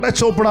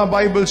Let's open our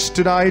Bibles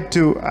tonight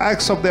to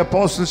Acts of the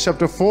Apostles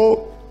chapter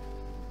 4,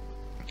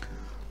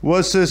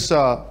 verses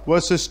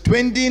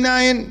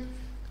 29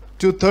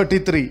 to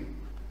 33.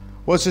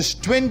 Verses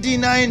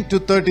 29 to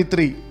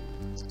 33.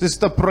 This is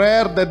the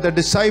prayer that the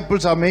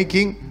disciples are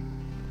making.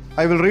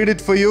 I will read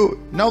it for you.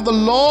 Now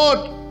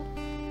Lord,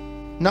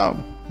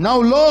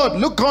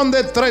 look on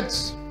their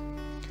threats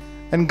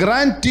and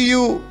grant to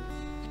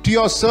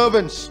your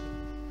servants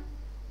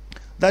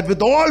that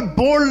with all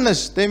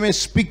boldness they may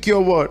speak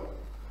your word,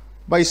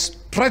 by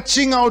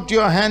stretching out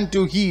your hand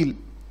to heal,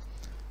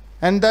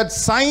 and that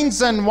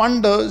signs and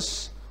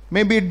wonders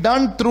may be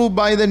done through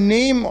by the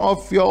name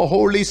of your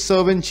holy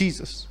servant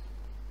Jesus.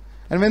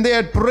 And when they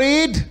had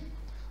prayed,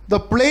 the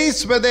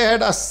place where they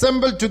had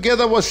assembled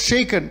together was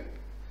shaken,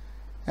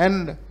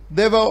 and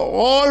they were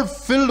all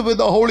filled with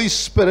the Holy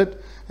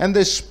Spirit, and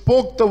they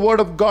spoke the word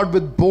of God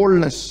with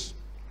boldness.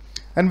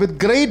 And with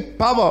great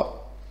power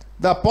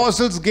the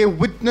apostles gave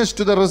witness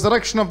to the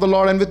resurrection of the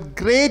Lord, and with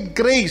great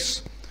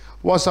grace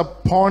was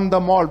upon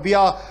them all. We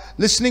are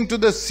listening to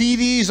the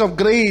series of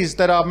grace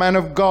that our man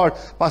of God,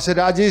 Pastor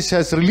Rajesh,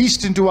 has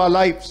released into our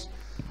lives.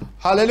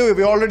 Hallelujah.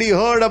 We already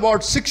heard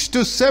about 6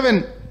 to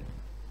 7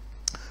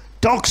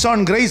 talks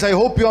on grace. I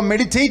hope you are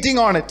meditating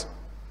on it.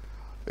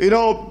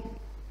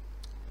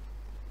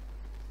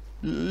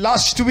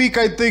 Last week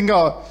I think,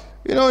 I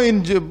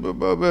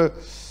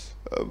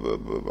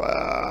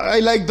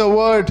like the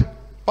word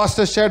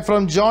Pastor shared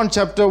from John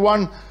chapter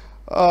 1,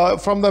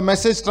 from the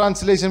Message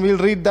translation. We'll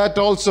read that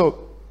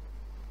also.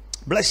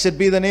 Blessed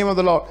be the name of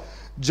the Lord.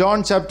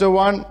 John chapter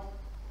 1,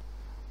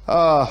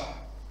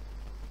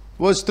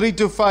 verse 3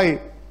 to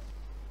 5.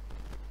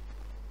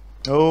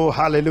 Oh,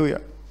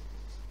 hallelujah.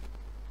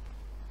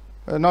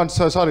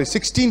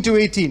 16 to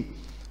 18.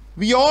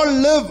 We all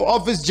live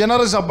of His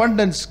generous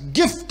abundance,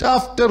 gift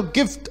after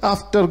gift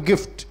after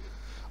gift.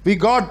 We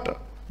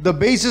got the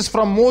basis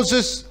from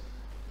Moses,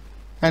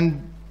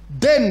 and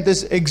then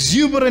this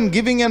exuberant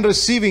giving and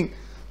receiving,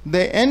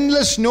 the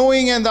endless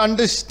knowing and the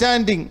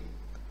understanding,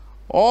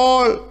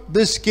 all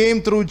this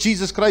came through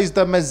Jesus Christ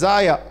the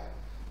Messiah.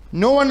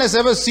 No one has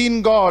ever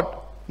seen God,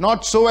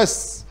 not so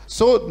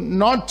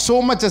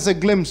much as a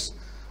glimpse.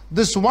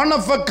 This one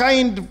of a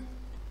kind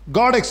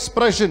God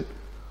expression,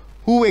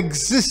 who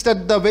exists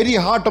at the very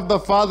heart of the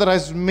Father,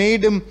 has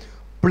made Him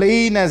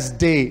plain as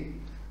day.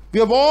 We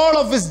have all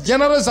of His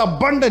generous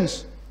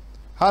abundance,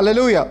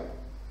 hallelujah,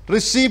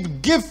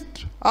 received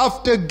gift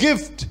after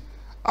gift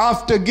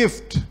after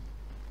gift.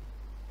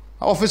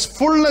 Of His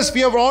fullness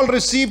we have all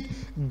received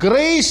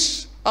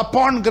grace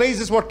upon grace,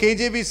 is what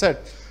KJV said.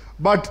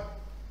 But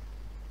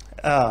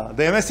the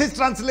Message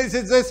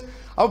translation says,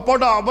 out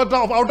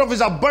of His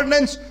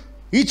abundance,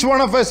 each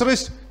one of us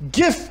received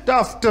gift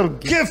after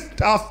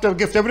gift after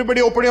gift.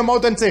 Everybody open your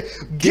mouth and say,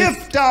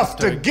 gift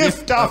after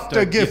gift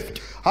after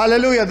gift.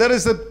 Hallelujah. There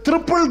is a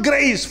triple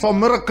grace for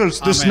miracles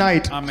this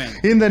night. Amen.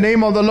 In the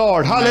name of the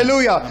Lord. Amen.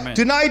 Hallelujah. Amen.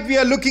 Tonight we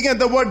are looking at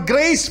the word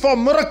grace for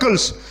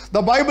miracles.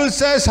 The Bible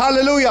says,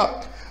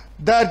 hallelujah,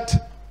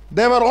 that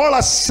they were all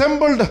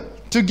assembled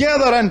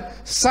together, and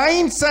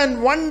signs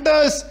and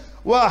wonders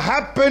were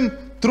happened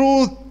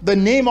through the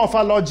name of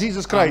our Lord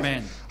Jesus Christ.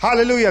 Amen.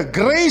 Hallelujah.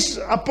 Grace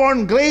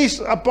upon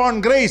grace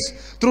upon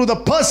grace through the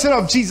person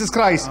of Jesus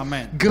Christ.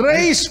 Amen.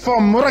 Grace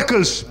for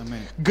miracles.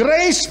 Amen.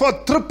 Grace for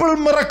triple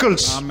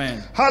miracles.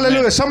 Amen. Hallelujah.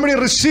 Amen. Somebody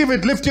receive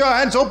it. Lift your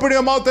hands, open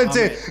your mouth and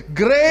Amen. say,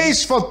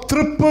 grace for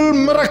triple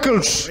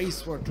miracles.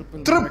 Grace for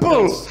Triple.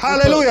 miracles.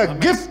 Hallelujah. Amen.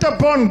 Gift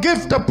upon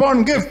gift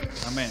upon gift.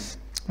 Amen.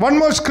 One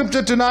more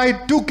scripture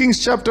tonight, 2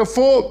 Kings chapter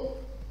 4,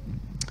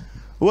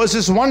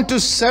 verses 1 to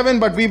 7,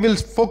 but we will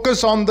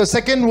focus on the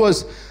second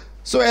verse.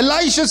 So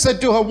Elisha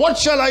said to her, what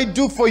shall I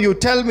do for you?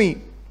 Tell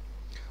me.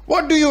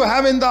 What do you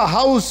have in the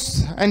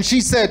house? And she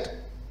said,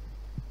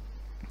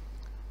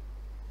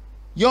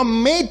 your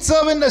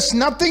maidservant has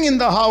nothing in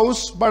the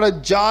house but a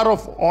jar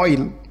of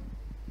oil.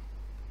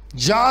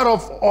 Jar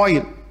of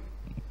oil.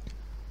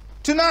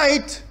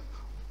 Tonight,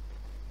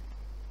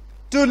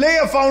 to lay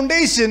a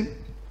foundation,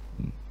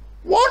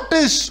 what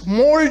is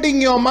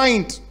molding your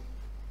mind?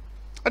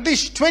 At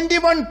least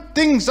 21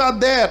 things are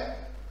there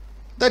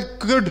that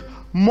could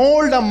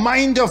mold a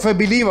mind of a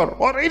believer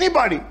or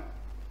anybody.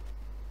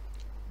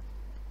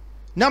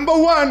 Number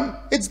one,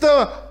 it's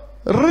the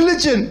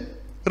religion.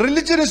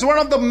 Religion is one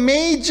of the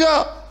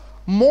major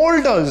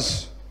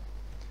molders.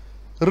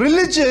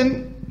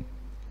 Religion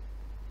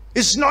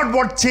is not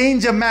what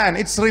change a man.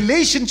 It's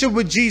relationship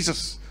with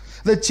Jesus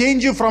that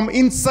change you from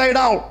inside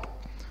out.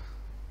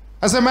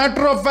 As a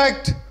matter of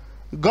fact,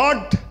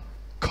 God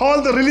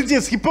called the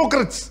religious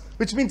hypocrites,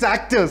 which means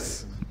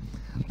actors.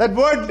 That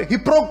word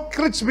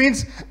hypocrites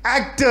means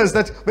actors.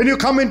 That when you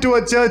come into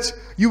a church,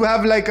 you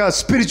have like a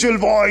spiritual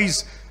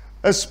voice,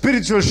 a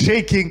spiritual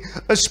shaking,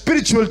 a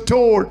spiritual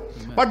tone.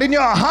 Amen. But in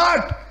your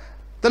heart,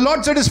 the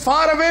Lord said, is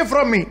far away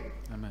from me.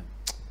 Amen.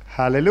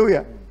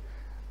 Hallelujah.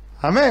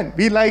 Amen.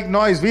 We like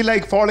noise. We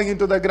like falling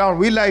into the ground.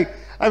 We like,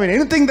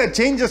 anything that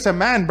changes a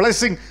man,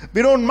 blessing,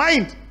 we don't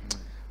mind.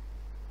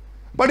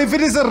 But if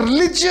it is a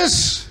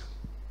religious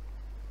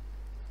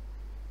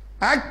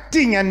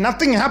acting and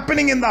nothing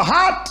happening in the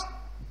heart.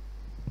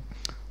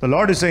 The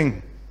Lord is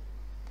saying,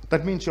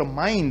 that means your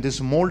mind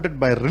is molded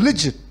by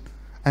religion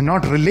and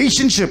not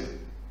relationship.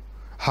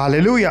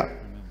 Hallelujah.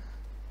 Amen.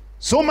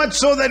 So much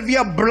so that we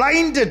are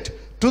blinded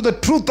to the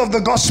truth of the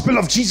gospel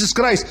of Jesus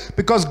Christ,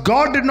 because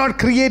God did not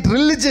create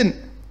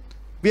religion.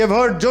 We have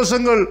heard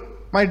Josangal,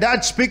 my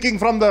dad, speaking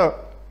from the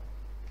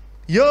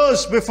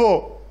years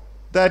before,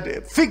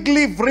 that fig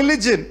leaf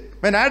religion.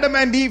 When Adam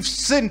and Eve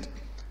sinned,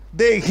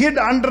 they hid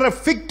under a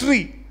fig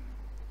tree.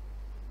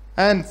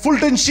 And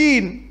Fulton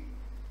Sheen,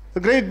 the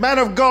great man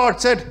of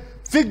God, said,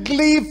 fig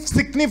leaf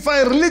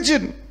signify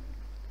religion,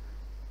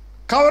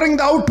 covering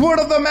the outward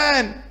of the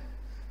man,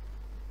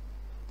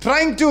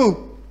 trying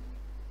to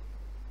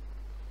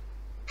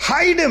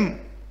hide him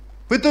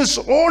with his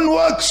own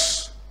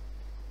works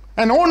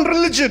and own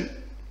religion.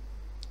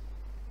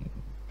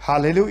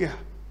 Hallelujah.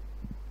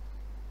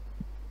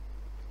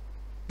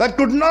 That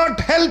could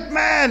not help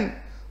man,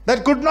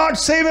 that could not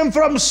save him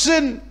from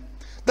sin,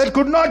 that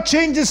could not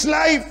change his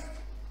life.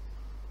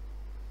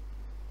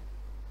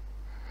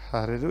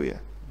 Hallelujah.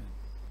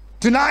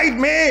 Tonight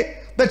may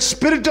that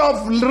spirit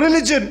of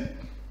religion,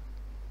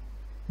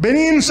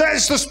 Benin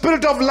says the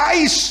spirit of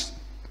lies,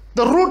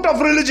 the root of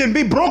religion,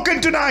 be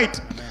broken tonight.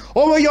 Amen.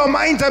 Over your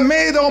mind, and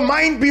may your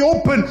mind be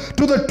open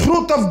to the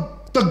truth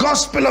of the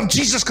gospel of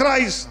Jesus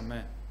Christ.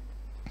 Amen.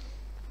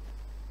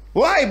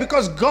 Why?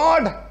 Because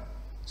God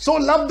so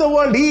loved the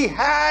world, He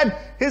had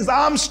His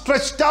arms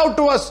stretched out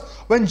to us.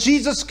 When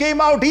Jesus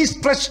came out, He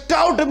stretched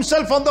out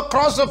Himself on the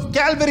cross of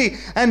Calvary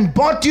and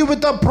bought you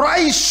with a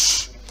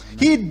price. Amen.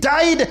 He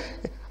died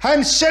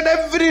and shed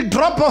every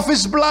drop of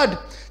His blood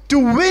to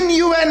win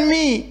you and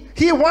me.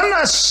 He won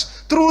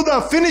us through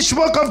the finished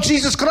work of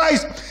Jesus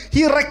Christ.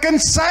 He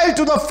reconciled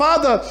to the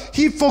Father.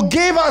 He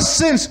forgave our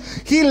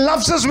sins. He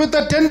loves us with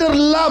a tender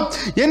love.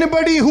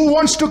 Anybody who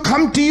wants to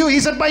come to you, He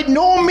said, by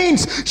no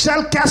means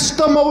shall cast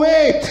them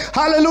away.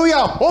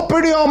 Hallelujah.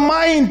 Open your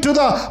mind to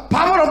the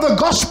power of the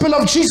gospel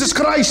of Jesus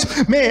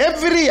Christ. May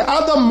every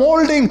other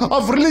molding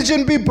of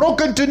religion be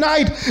broken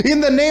tonight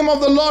in the name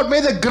of the Lord. May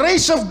the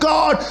grace of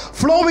God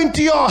flow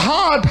into your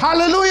heart.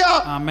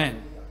 Hallelujah.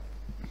 Amen.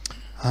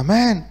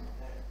 Amen.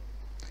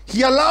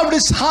 He allowed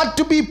His heart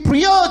to be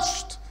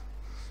pierced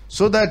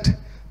so that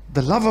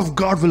the love of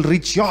God will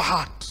reach your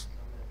heart.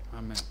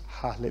 Amen.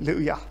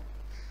 Hallelujah.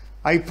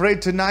 I pray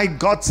tonight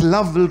God's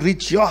love will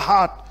reach your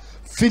heart.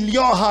 Fill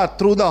your heart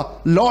through the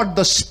Lord,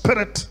 the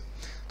Spirit.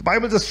 The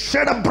Bible says,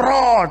 shed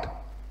abroad,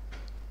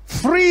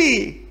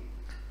 free,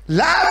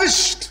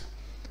 lavished.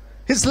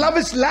 His love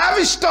is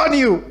lavished on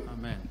you.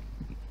 Amen.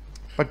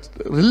 But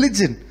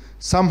religion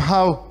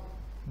somehow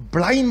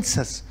blinds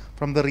us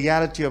from the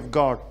reality of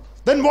God.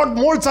 Then what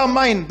molds our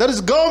mind? There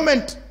is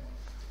government.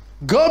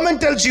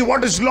 Government tells you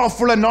what is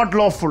lawful and not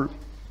lawful.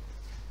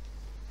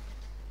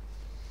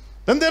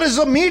 Then there is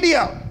the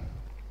media.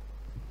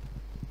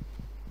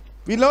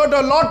 We learned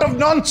a lot of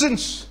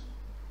nonsense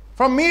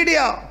from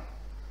media.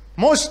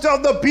 Most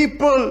of the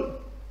people,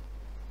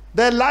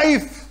 their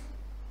life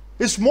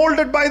is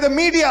molded by the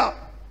media,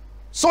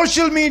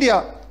 social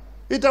media.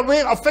 It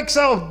affects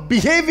our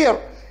behavior.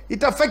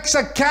 It affects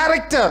our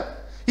character.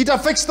 It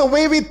affects the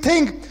way we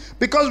think.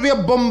 Because we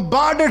are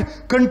bombarded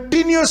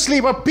continuously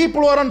by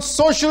people who are on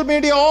social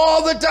media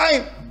all the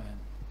time. Amen.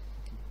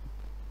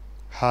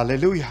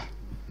 Hallelujah.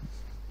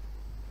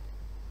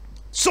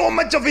 So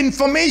much of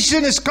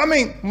information is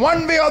coming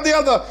one way or the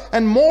other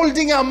and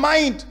molding our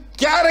mind,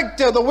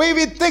 character, the way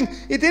we think.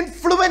 It's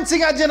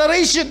influencing our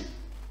generation.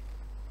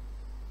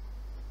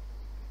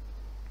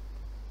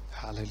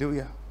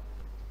 Hallelujah.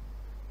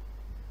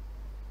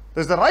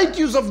 There's the right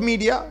use of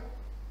media.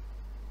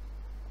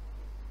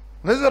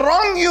 There's the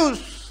wrong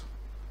use.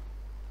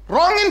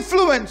 Wrong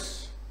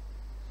influence.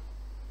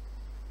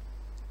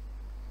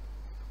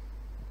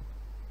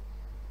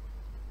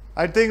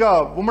 I think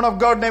a woman of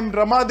God named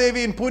Rama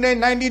Devi in Pune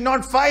in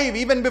 1905,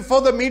 even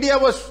before the media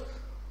was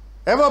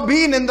ever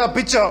been in the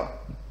picture,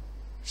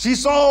 she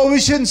saw a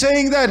vision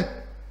saying that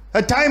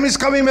a time is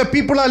coming where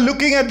people are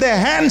looking at their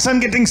hands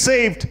and getting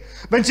saved.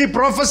 When she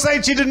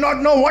prophesied, she did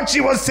not know what she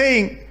was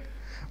saying.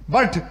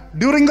 But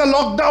during the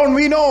lockdown,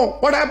 we know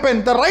what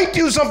happened. The right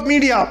use of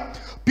media.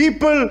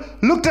 People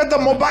looked at the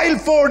mobile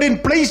phone in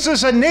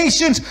places and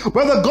nations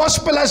where the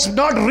gospel has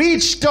not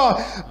reached or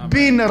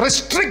been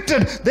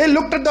restricted. They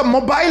looked at the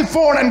mobile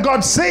phone and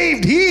got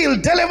saved,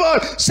 healed,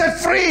 delivered, set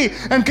free,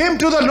 and came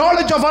to the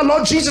knowledge of our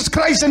Lord Jesus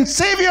Christ and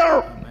Savior.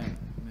 Amen.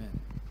 Amen.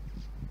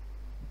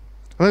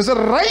 There's a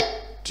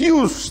right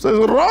use, there's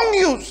a wrong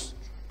use.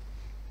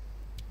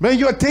 Where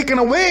you are taken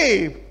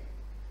away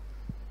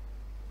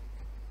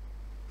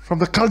from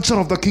the culture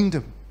of the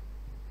kingdom.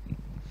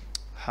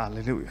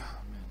 Hallelujah.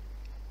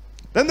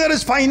 Then there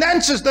is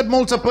finances that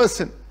molds a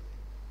person.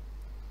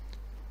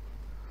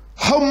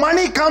 How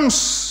money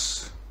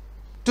comes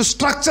to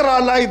structure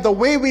our life, the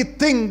way we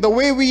think, the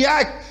way we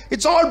act,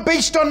 it's all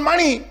based on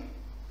money.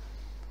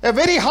 A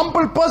very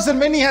humble person,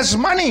 when he has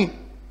money,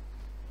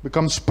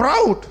 becomes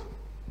proud.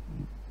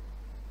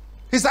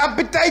 His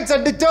appetites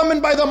are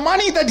determined by the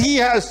money that he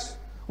has.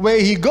 where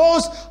he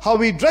goes, how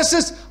he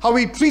dresses, how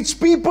he treats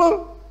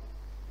people.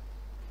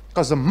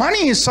 Because the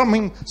money is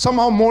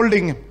somehow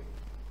molding him.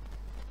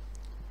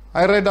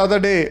 I read the other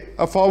day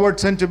a forward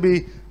sent to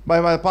me by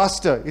my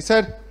pastor. He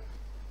said,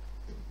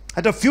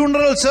 at the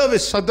funeral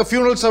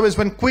service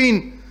when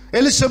Queen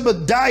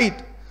Elizabeth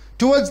died,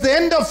 towards the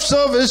end of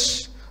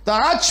service, the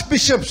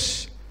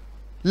Archbishop's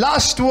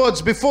last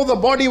words before the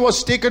body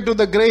was taken to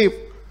the grave,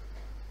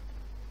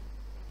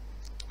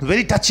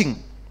 very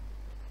touching.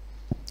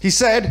 He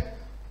said,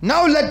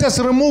 now let us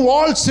remove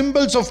all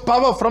symbols of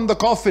power from the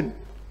coffin,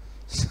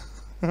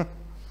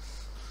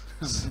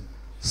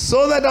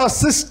 so that our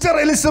sister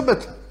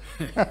Elizabeth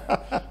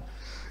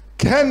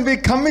can be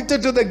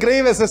committed to the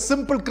grave as a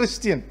simple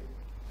Christian.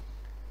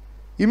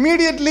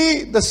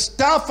 Immediately the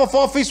staff of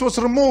office was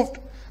removed,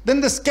 then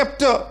the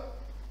scepter,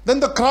 then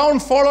the crown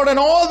followed, and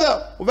all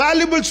the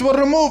valuables were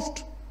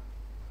removed.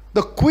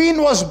 The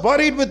queen was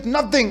buried with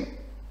nothing.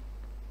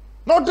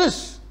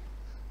 Notice,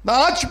 the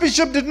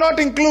Archbishop did not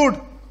include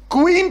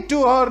queen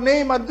to her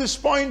name at this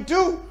point too.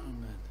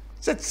 Amen.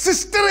 He said,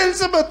 Sister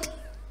Elizabeth.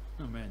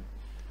 Amen.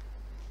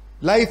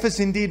 Life is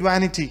indeed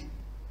vanity.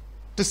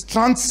 It is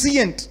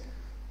transient,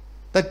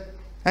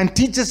 and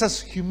teaches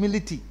us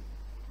humility.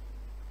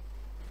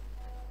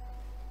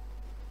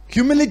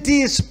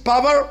 Humility is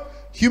power.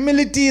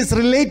 Humility is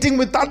relating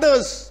with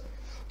others.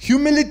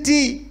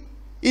 Humility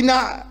in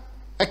our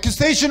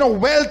accusation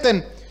of wealth,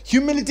 and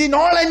humility in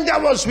all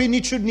endeavors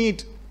we should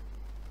need.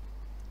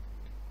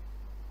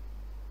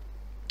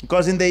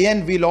 Because in the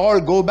end, we'll all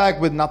go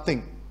back with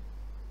nothing.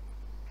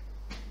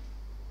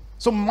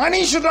 So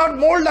money should not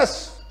mold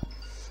us.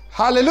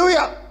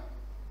 Hallelujah.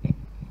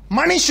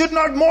 Money should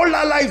not mold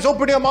our lives.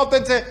 Open your mouth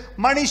and say,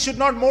 money should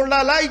not mold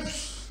our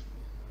lives.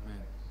 Amen.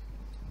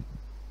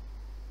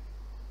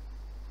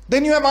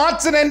 Then you have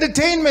arts and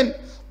entertainment.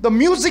 The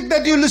music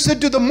that you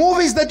listen to, the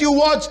movies that you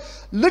watch,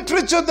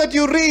 literature that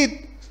you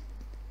read.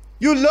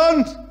 You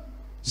learn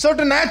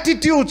certain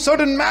attitudes,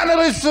 certain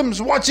mannerisms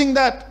watching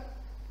that.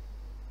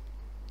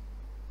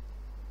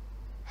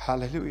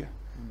 Hallelujah.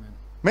 Amen.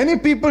 Many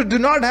people do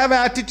not have an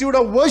attitude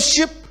of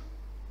worship.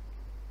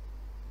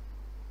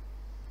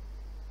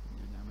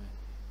 Amen.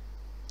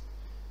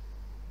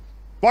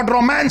 What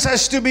romance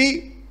has to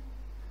be,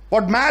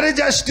 what marriage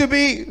has to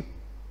be.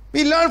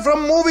 We learn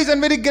from movies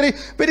and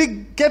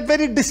get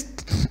very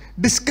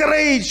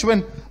discouraged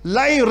when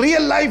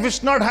real life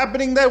is not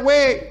happening that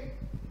way.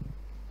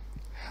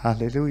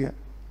 Hallelujah.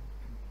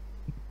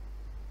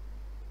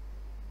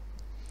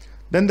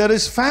 Then there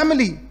is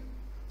family.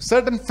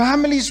 Certain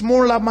families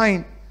mold our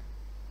mind.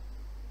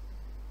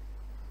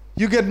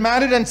 You get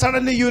married and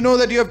suddenly you know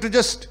that you have to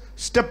just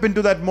step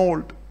into that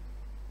mold.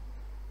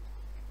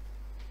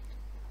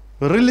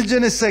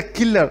 Religion is a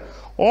killer.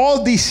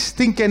 All these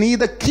things can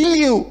either kill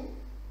you.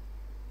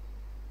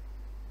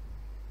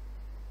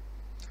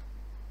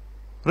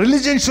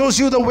 Religion shows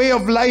you the way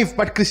of life,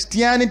 but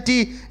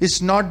Christianity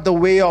is not the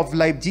way of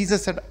life.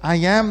 Jesus said, I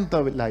am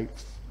the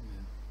life.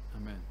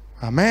 Amen.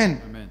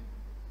 Amen. Amen.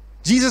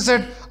 Jesus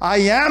said, I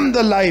am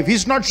the life.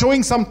 He's not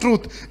showing some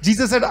truth.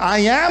 Jesus said, I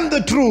am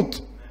the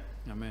truth.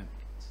 Amen.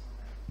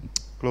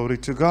 Glory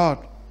to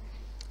God.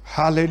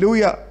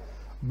 Hallelujah.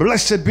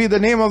 Blessed be the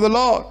name of the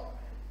Lord.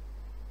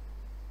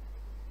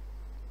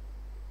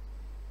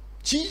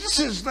 Jesus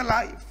is the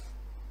life.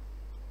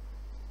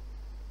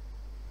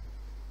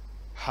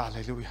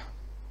 Hallelujah.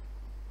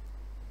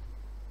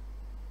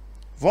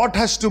 What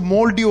has to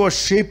mold you or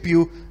shape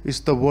you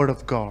is the Word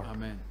of God.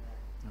 Amen.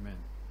 Amen.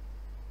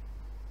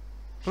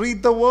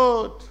 Read the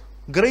Word.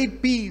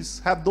 Great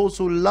peace have those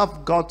who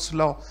love God's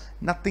law.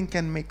 Nothing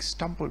can make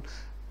stumble.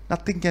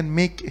 Nothing can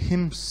make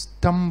him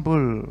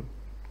stumble.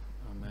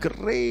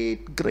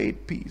 Amen.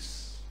 Great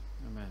peace.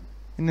 Amen.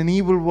 In an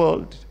evil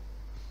world,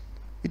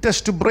 it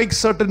has to break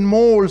certain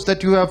molds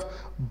that you have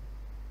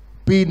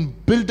been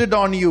built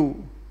on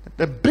you,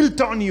 that have built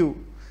on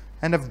you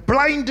and have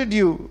blinded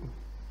you.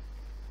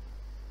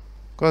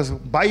 Because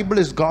Bible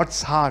is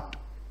God's heart.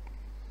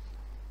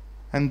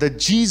 And the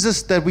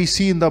Jesus that we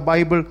see in the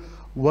Bible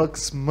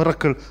works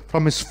miracle.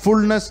 From his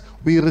fullness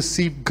we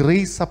receive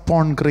grace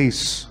upon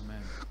grace.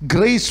 Amen.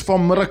 Grace for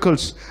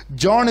miracles.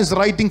 John is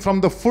writing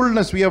from the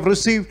fullness. We have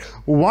received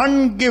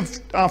one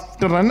gift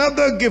after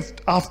another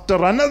gift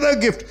after another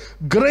gift.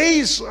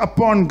 Grace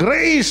upon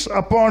grace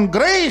upon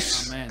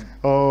grace. Amen.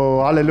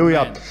 Oh, hallelujah.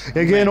 Amen.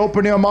 Again, Amen.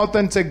 open your mouth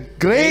and say,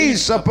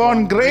 grace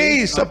upon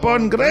grace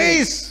upon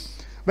grace.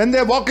 When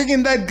they're walking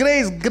in that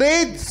grace,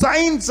 great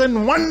signs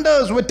and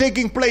wonders were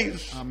taking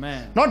place.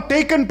 Amen. Not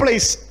taken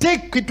place.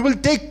 It will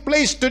take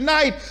place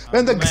tonight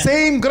when the Amen.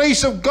 same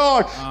grace of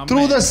God, Amen.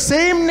 through the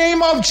same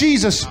name of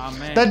Jesus.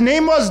 Amen. That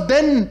name was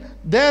then,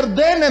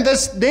 and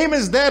this name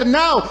is there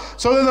now.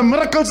 So that the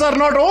miracles are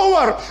not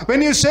over.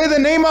 When you say the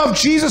name of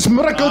Jesus,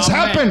 miracles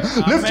Amen. happen.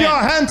 Lift Amen. your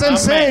hands and Amen.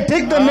 say,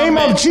 take the name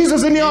Amen. of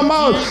Jesus in your In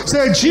mouth. Jesus.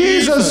 Say,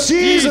 Jesus,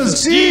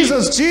 Jesus,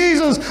 Jesus, Jesus,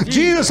 Jesus.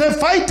 Jesus. Say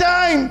 5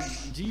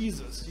 times.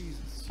 Jesus.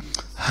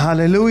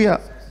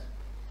 Hallelujah.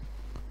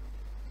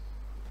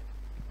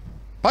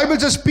 Bible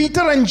says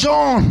Peter and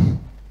John,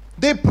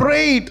 they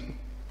prayed.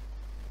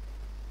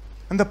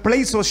 And the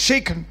place was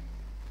shaken.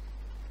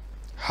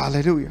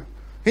 Hallelujah.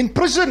 In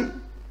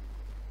prison.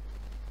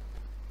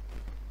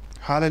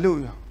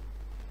 Hallelujah.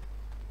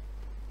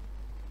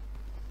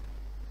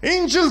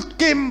 Angels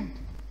came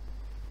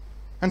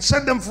and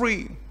set them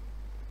free.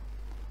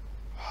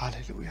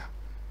 Hallelujah.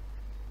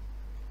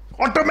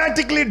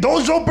 Automatically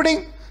doors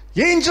opening,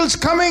 angels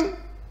coming,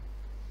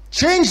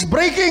 chains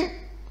breaking,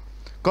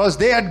 because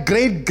they had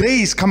great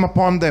grace come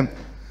upon them.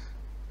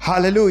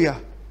 Hallelujah.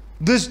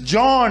 This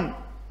John,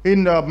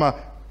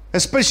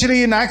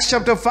 especially in Acts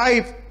chapter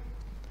 5,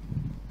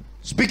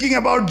 speaking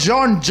about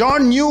John,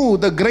 John knew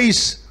the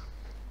grace.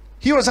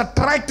 He was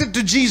attracted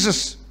to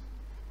Jesus.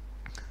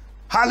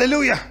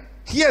 Hallelujah.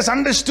 He has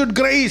understood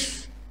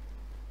grace.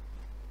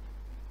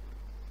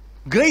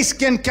 Grace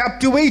can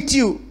captivate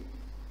you.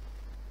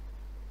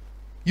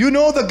 You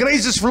know the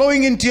grace is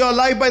flowing into your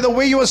life by the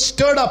way you are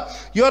stirred up.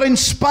 You are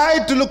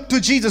inspired to look to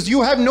Jesus.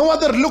 You have no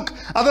other look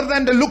other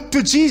than to look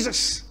to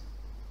Jesus.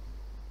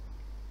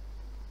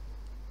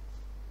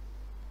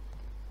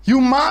 You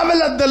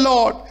marvel at the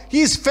Lord.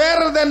 He is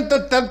fairer than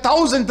the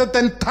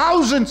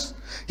 10,000s.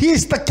 He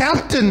is the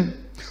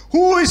captain.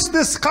 Who is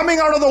this coming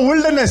out of the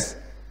wilderness?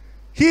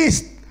 He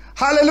is,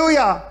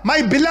 hallelujah,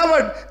 my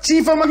beloved,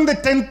 chief among the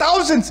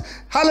 10,000s.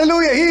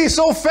 Hallelujah, he is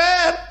so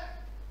fair.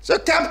 So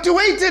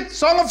captivated.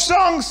 Song of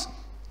Songs.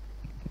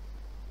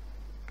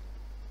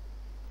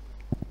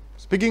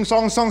 Speaking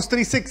Songs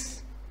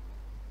 3:6.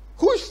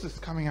 Who is this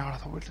coming out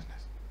of the wilderness?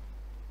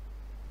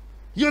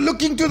 You're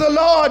looking to the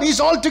Lord. He's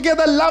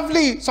altogether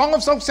lovely. Song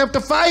of Songs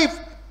chapter 5.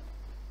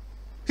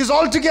 He's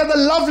altogether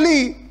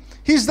lovely.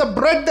 He's the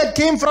bread that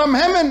came from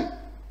heaven.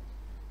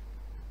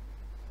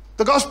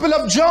 The Gospel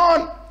of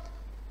John,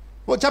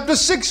 chapter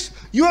 6.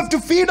 You have to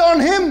feed on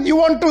him. You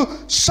want to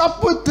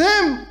sup with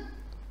him.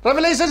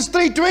 Revelations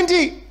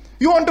 3:20.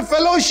 You want to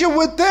fellowship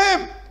with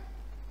him.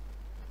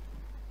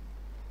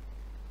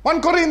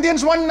 1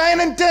 Corinthians 1:9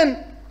 and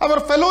 10. Our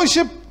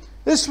fellowship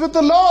is with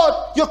the Lord.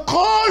 You're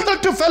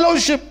called to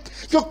fellowship.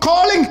 Your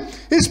calling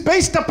is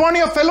based upon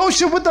your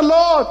fellowship with the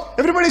Lord.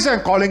 Everybody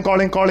saying calling.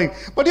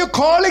 But your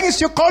calling is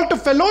you're called to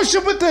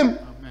fellowship with him.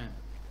 Amen.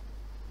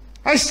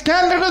 I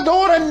stand at the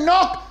door and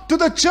knock to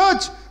the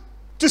church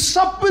to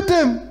sup with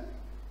him.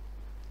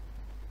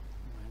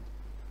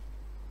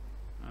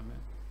 Amen.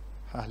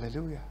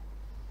 Hallelujah.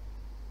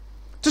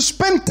 To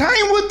spend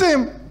time with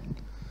him.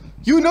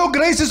 You know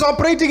grace is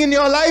operating in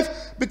your life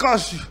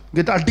because you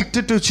get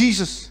addicted to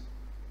Jesus.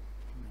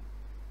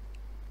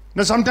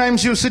 Now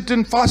sometimes you sit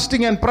in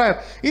fasting and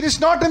prayer. It is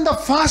not in the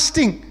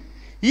fasting.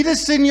 It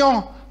is in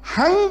your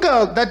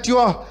hunger that you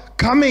are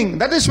coming.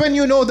 That is when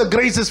you know the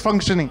grace is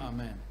functioning.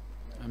 Amen.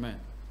 Amen.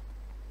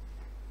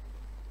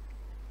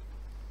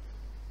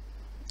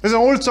 There's an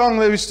old song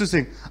they used to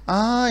sing.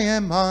 I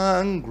am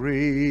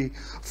hungry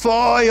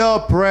for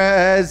your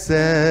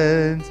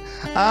presence.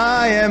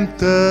 I am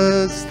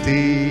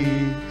thirsty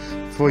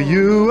for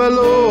you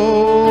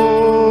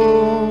alone.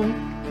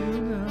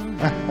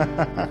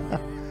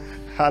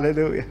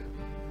 Hallelujah.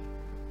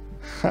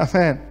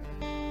 Amen.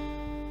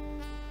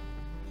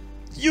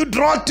 You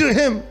draw to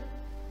him.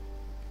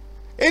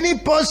 Any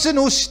person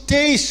who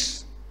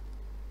stays,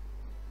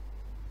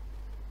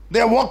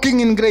 they are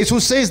walking in grace. Who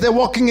says they're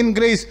walking in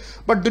grace,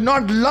 but do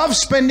not love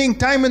spending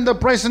time in the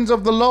presence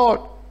of the Lord.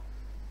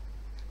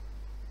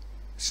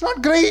 It's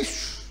not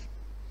grace.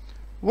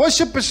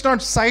 Worship is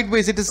not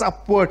sideways, it is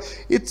upward.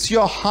 It's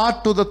your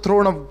heart to the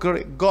throne of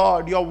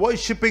God. You're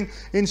worshiping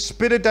in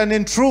spirit and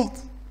in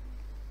truth.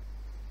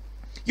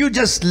 You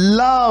just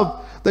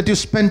love that you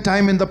spend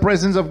time in the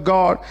presence of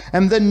God.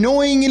 And then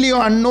knowingly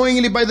or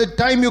unknowingly, by the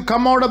time you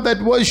come out of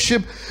that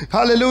worship,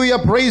 hallelujah,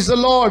 praise the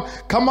Lord,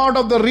 come out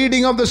of the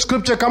reading of the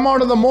scripture, come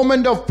out of the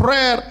moment of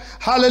prayer,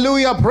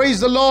 hallelujah, praise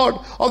the Lord,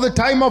 or the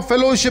time of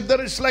fellowship,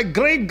 there is like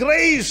great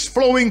grace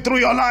flowing through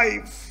your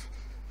life.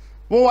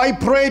 Oh, I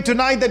pray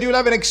tonight that you'll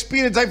have an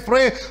experience. I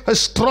pray a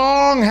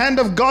strong hand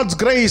of God's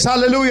grace,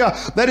 hallelujah,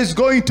 that is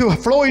going to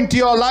flow into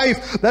your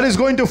life, that is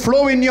going to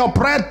flow in your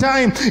prayer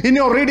time, in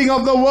your reading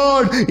of the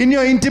word, in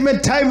your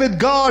intimate time with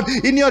God,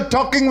 in your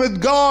talking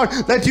with God,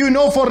 that you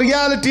know for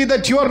reality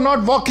that you are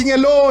not walking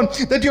alone,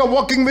 that you are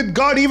walking with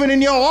God even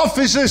in your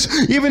offices,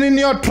 even in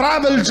your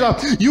travels.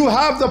 You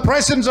have the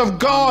presence of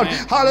God,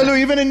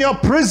 hallelujah, even in your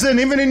prison,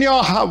 even in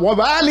your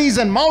valleys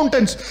and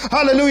mountains,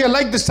 hallelujah,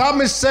 like the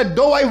psalmist said,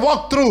 though I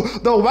walk through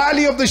the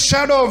valley of the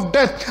shadow of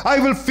death, I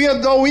will fear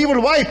no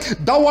evil. Why?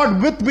 Thou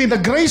art with me. The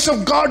grace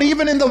of God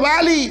even in the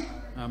valley.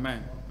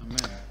 Amen.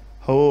 Amen.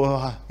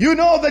 Oh, you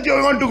know that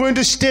you're not going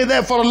to stay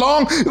there for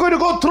long. You're going to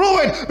go through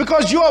it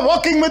because you are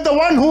walking with the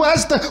one who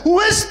is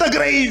the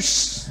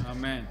grace.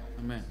 Amen.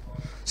 Amen.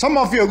 Some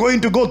of you are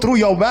going to go through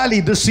your valley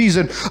this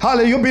season.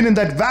 Hallelujah. You've been in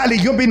that valley.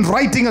 You've been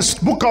writing a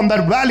book on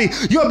that valley.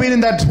 You have been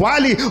in that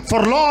valley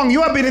for long.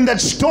 You have been in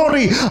that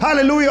story.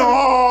 Hallelujah.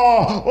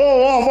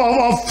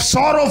 Of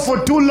sorrow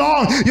for too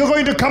long. You're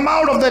going to come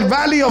out of that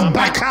valley of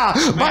Baka,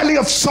 valley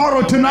of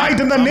sorrow tonight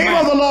in the name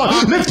of the Lord.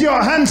 Lift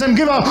your hands and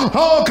give a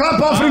clap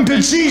offering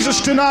to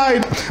Jesus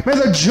tonight. May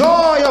the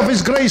joy of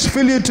His grace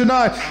fill you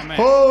tonight.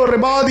 Oh,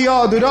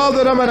 Ribadia,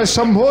 Duradana Mana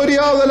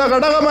Sambhoria, the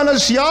Lagagamana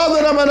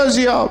Siadana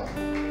Manazia.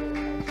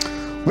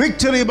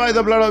 Victory by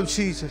the blood of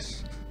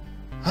Jesus.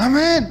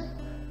 Amen.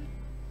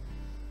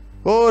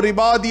 Oh,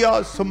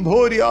 Ribadia,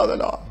 Sambhoria,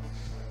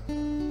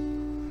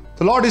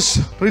 the Lord is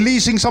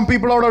releasing some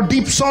people out of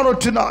deep sorrow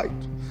tonight.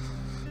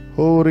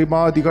 Oh,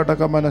 Rimadi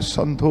Gatakamana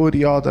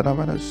Santhoria, the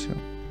Namanasya.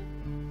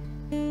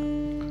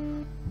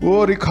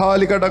 Oh,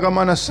 Rikali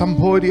Gatakamana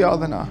Sambhoria,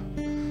 the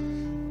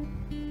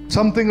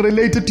something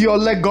related to your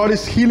leg, God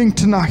is healing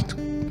tonight.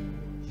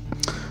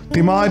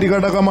 Timadi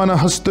Gatakamana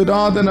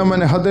Hastura, the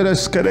Namane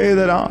Haderes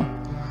Karedera.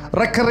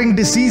 Recurring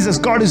diseases,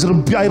 God is,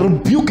 I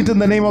rebuke it in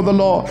the name of the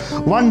Lord.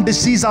 One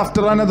disease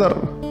after another.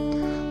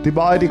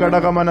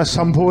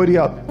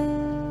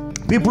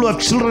 People who have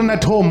children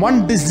at home,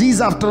 one disease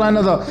after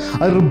another,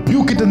 I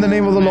rebuke it in the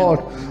name of the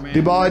Lord.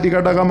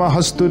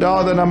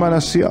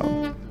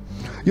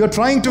 You're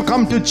trying to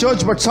come to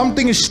church, but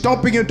something is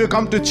stopping you to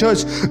come to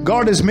church.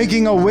 God is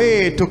making a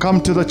way to come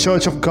to the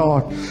church of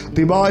God.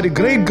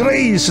 Great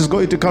grace is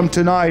going to come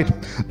tonight.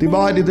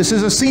 This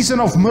is a season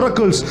of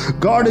miracles.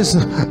 God is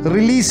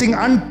releasing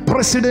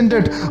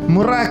unprecedented,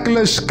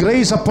 miraculous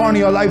grace upon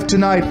your life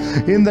tonight.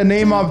 In the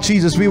name of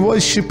Jesus, we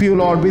worship you,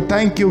 Lord. We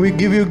thank you. We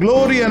give you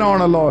glory and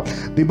honor, Lord.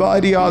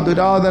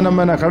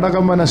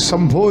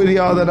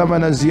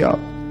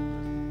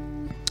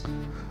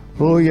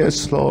 Oh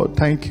yes, Lord.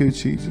 Thank you,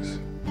 Jesus.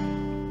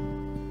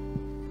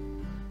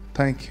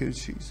 Thank you,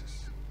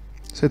 Jesus.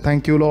 Say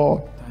thank you,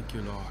 Lord. Thank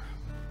you, Lord.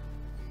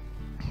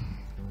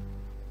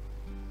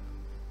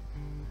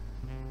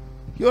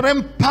 You're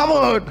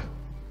empowered.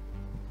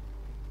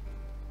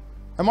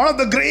 And one of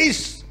the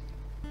grace,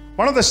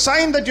 one of the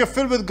signs that you're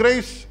filled with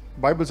grace,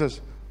 the Bible says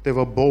they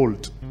were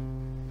bold.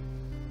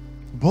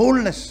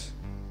 Boldness.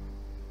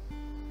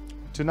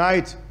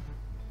 Tonight,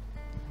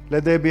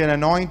 let there be an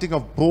anointing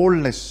of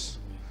boldness,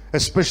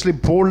 especially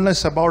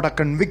boldness about our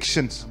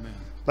convictions. Amen.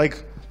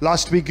 Like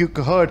last week you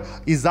heard,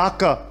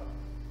 Isaac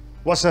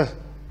was a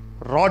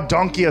raw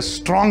donkey, a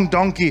strong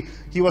donkey.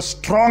 He was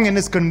strong in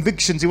his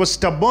convictions. He was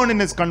stubborn in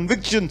his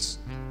convictions.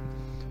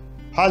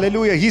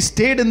 Hallelujah. He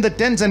stayed in the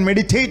tents and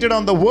meditated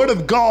on the word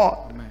of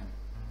God. Amen.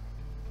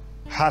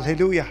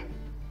 Hallelujah.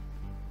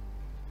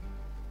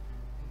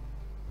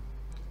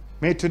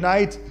 May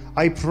tonight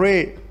I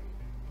pray,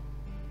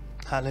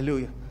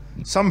 hallelujah,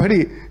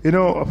 somebody,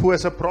 who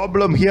has a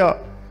problem here,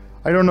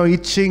 I don't know,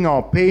 itching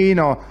or pain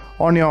or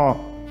on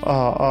your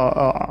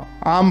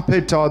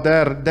armpit or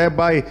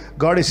thereby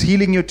God is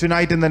healing you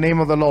tonight in the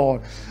name of the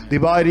Lord.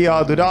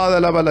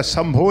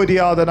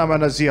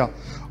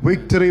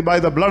 Victory by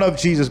the blood of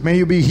Jesus. May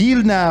you be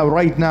healed now,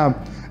 right now,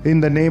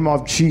 in the name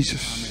of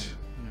Jesus.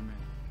 Amen.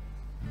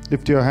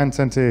 Lift your hands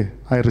and say,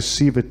 I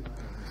receive it.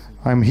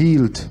 I'm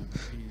healed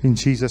in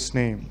Jesus'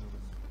 name.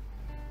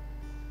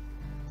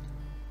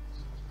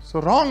 So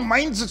wrong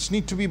mindsets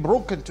need to be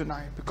broken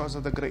tonight because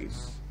of the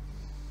grace.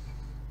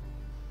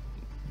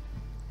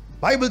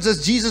 Bible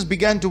says Jesus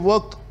began to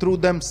work through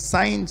them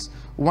signs,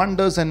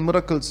 wonders and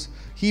miracles.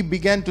 He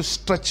began to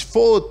stretch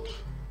forth.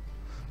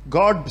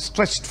 God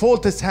stretched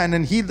forth His hand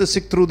and healed the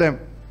sick through them.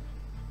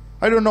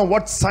 I don't know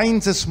what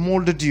science has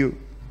molded you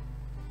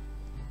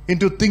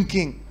into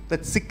thinking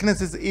that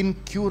sickness is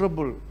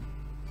incurable.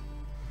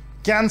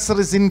 Cancer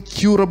is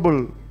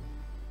incurable.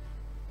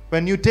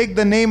 When you take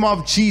the name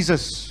of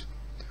Jesus,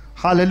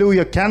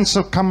 hallelujah,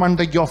 cancer come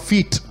under your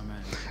feet.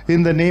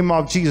 In the name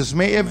of Jesus,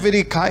 may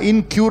every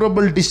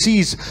incurable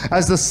disease,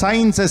 as the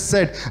science has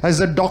said, as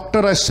the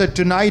doctor has said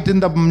tonight,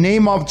 in the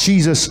name of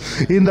Jesus,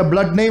 in the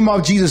blood name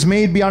of Jesus,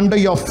 may it be under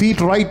your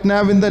feet right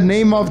now in the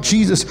name of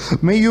Jesus.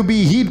 May you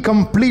be healed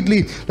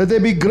completely. Let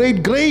there be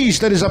great grace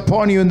that is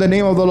upon you in the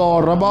name of the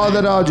Lord.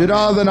 Rabadara,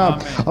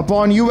 Jiradana,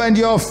 upon you and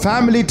your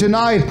family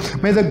tonight.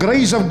 May the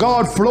grace of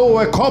God flow,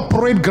 a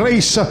corporate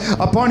grace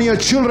upon your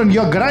children,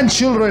 your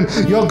grandchildren,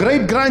 your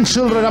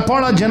great-grandchildren,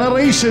 upon our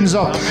generations.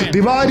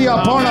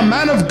 Divaria, upon a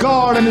man of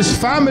God and his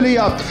family.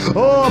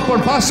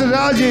 Upon Pastor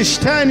Rajesh,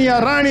 Tanya,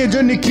 Rani,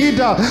 John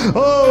Nikita.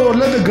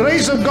 Let the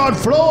grace of God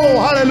flow.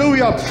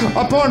 Hallelujah.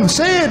 Upon,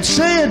 say it,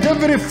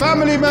 every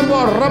family member.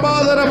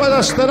 Rabadara,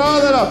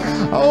 Badastadara.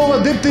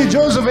 Dipti,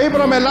 Joseph,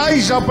 Abraham,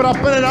 Elijah,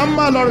 Prappan and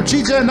Amma, Lord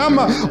Chicha and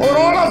Amma. Or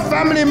all our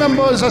family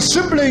members, our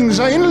siblings,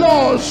 our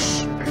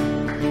in-laws.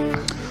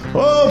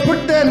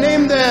 Put their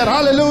name there.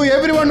 Hallelujah.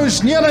 Everyone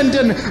who's near and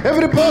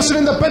every person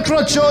in the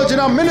Petra church,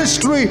 in our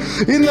ministry,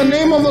 in the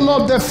name of the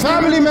Lord, their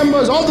family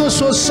members, all those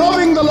who are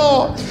serving the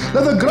Lord,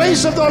 let the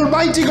grace of the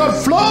Almighty God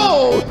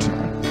float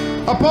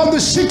upon the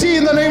city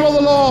in the name of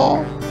the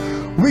Lord.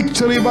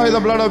 Victory by the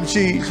blood of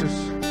Jesus.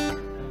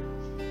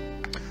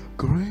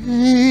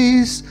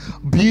 Grace,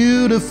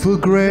 beautiful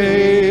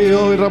grace,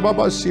 oh,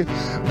 Rababashi.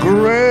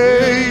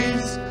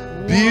 Grace,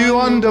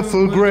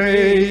 wonderful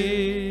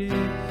grace,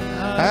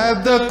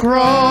 at the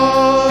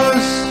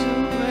cross,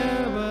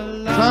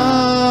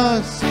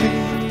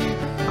 everlasting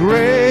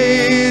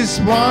grace,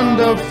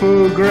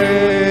 wonderful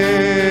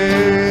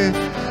grace,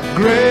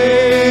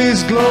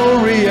 grace,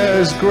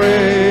 glorious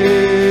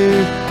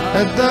grace,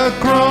 at the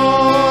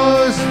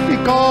cross, we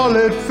call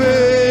it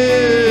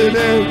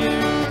finished.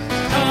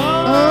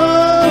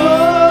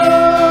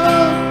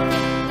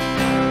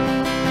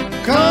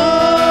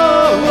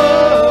 Covered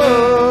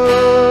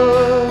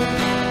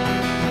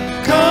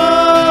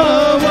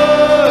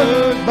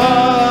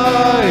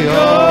by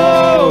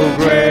your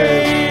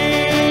grace,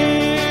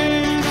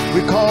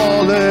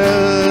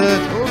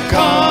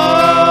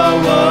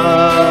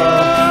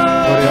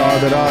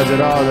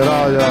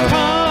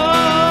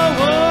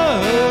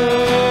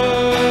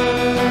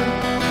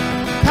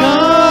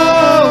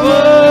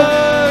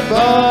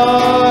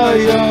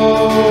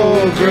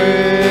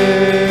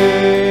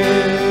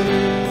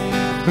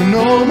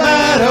 no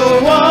matter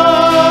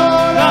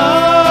what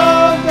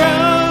I've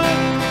done,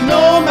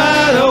 no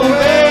matter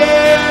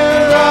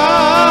where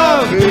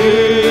I've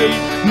been,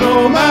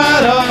 no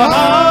matter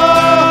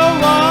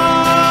how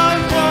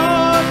I've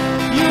gone,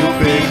 you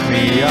pick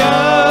me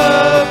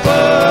up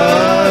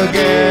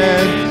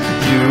again.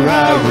 You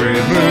have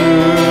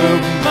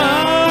removed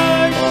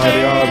my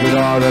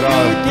shame.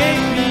 You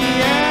take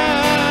me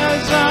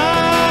as I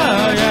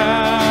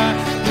am.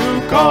 You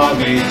call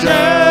me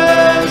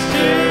justified.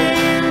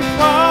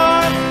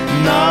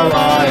 Now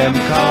I am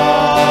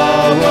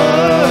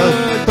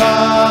covered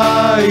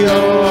by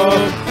your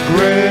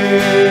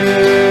grace.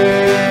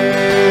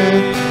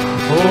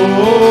 Oh,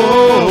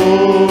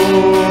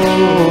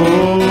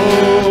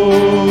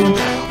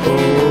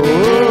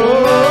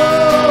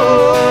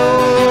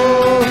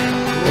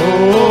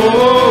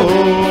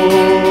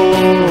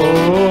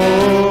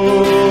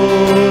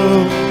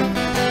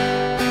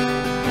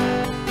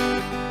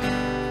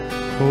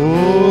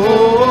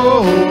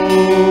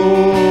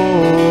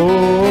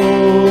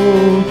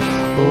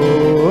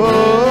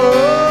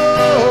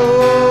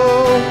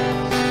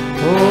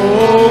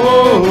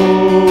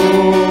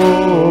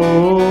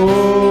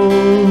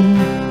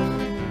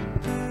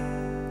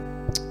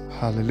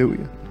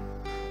 hallelujah.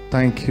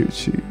 Thank you,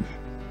 Jesus.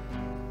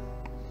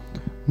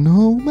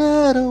 No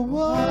matter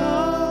what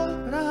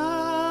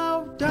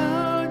I've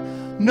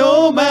done,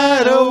 no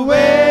matter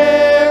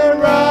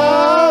where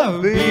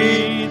I've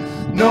been,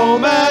 no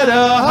matter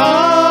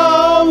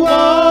how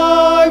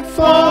I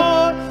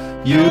fall,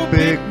 you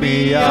pick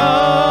me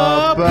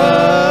up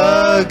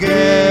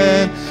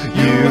again.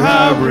 You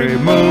have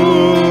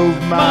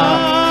removed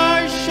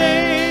my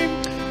shame.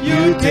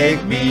 You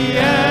take me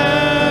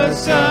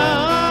as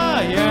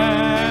I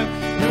am.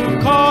 You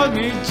call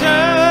me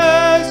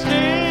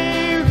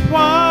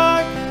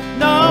justified.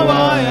 Now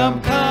I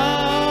am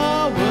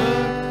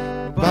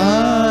covered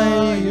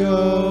by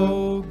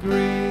your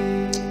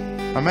grace.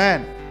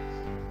 Amen.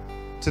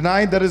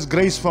 Tonight there is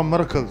grace for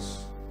miracles.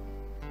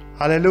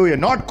 Hallelujah.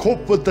 Not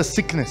cope with the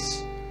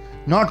sickness,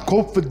 not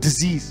cope with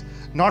disease,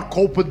 not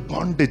cope with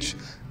bondage.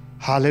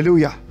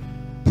 Hallelujah.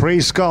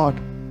 Praise God.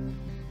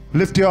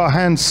 Lift your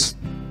hands.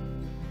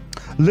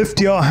 Lift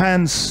your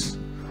hands.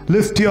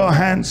 Lift your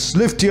hands.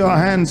 Lift your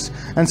hands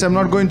and say, I'm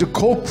not going to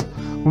cope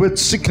with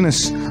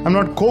sickness. I'm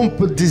not cope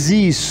with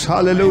disease.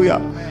 Hallelujah.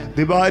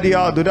 Let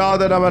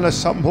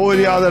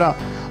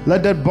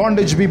that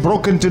bondage be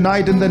broken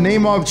tonight in the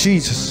name of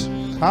Jesus.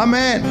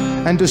 Amen.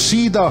 And to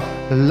see the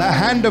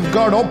hand of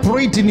God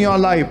operate in your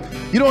life.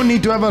 You don't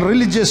need to have a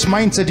religious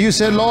mindset. You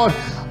say, Lord,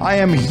 I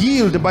am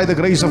healed by the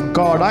grace of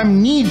God. I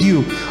need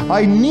you.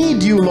 I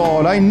need you,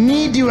 Lord. I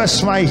need you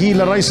as my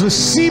healer. I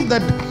receive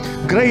that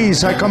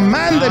grace. I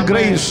command that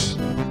grace.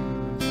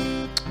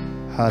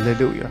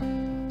 Hallelujah.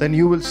 Then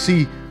you will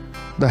see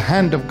the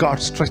hand of God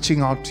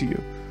stretching out to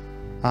you.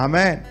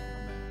 Amen.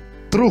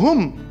 Through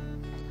whom?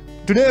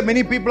 Today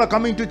many people are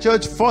coming to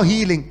church for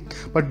healing,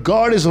 but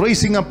God is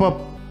raising up a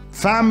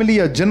family,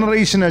 a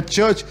generation, a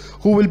church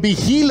who will be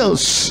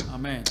healers.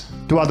 Amen.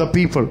 To other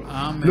people.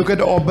 Amen. Look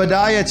at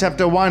Obadiah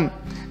chapter 1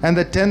 and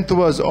the 10th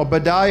verse.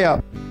 Obadiah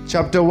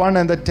chapter 1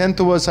 and the 10th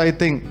verse, I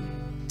think.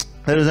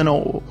 There is an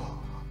Old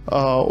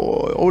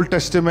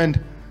Testament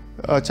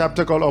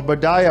chapter called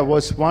Obadiah,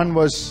 verse 1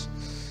 was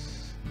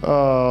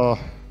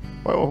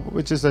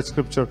which is that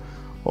scripture?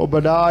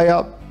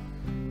 Obadiah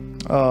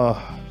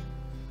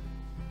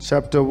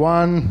chapter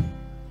 1.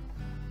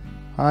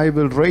 I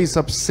will raise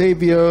up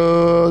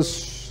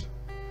saviors.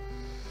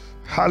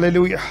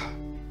 Hallelujah.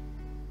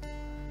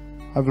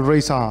 I will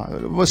raise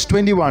verse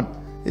 21.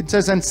 It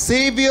says, and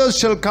saviors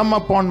shall come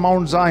upon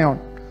Mount Zion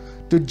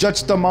to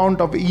judge the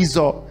mount of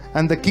Esau,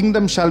 and the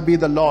kingdom shall be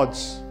the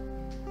Lord's.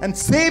 And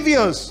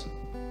saviors,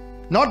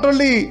 not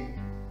only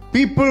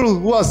people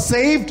who are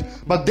saved,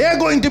 but they're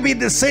going to be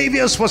the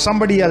saviors for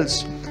somebody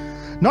else.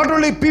 Not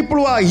only people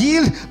who are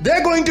healed,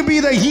 they're going to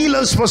be the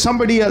healers for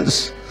somebody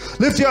else.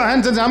 Lift your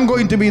hands and say, I'm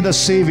going to be the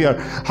Savior.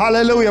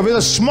 Hallelujah. We're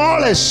the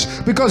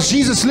smallest because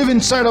Jesus lives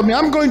inside of me.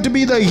 I'm going to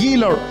be the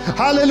healer.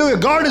 Hallelujah.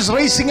 God is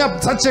raising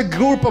up such a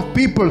group of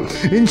people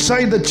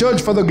inside the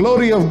church for the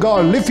glory of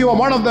God. If you are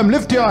one of them,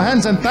 lift your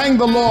hands and thank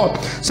the Lord.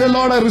 Say,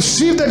 Lord, I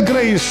receive that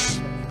grace.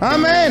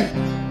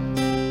 Amen.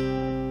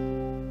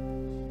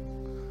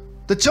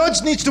 The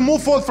church needs to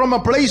move forth from a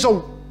place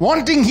of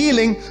wanting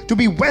healing to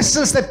be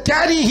vessels that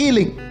carry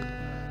healing.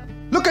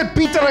 Look at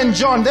Peter and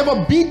John. They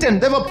were beaten.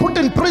 They were put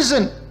in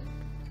prison.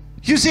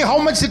 You see how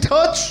much it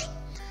hurts?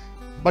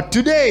 But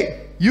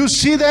today, you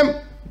see them,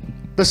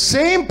 the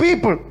same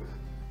people,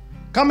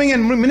 coming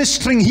and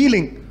ministering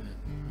healing.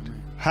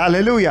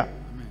 Hallelujah.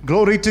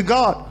 Glory to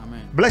God.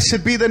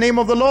 Blessed be the name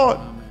of the Lord.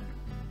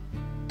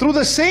 Through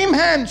the same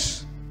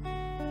hands.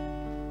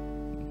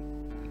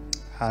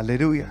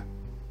 Hallelujah.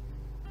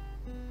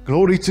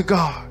 Glory to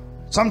God.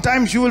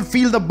 Sometimes you will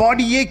feel the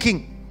body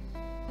aching.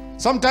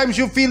 Sometimes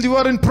you feel you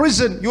are in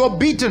prison, you are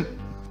beaten.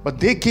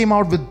 But they came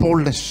out with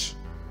boldness.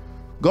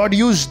 God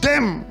used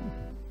them.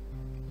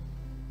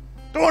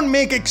 Don't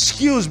make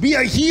excuse. Be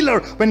a healer.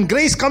 When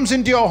grace comes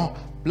into your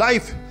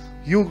life,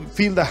 you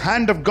feel the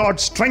hand of God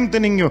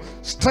strengthening you,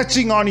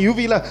 stretching on you. You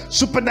feel a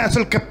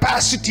supernatural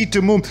capacity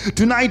to move.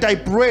 Tonight I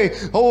pray,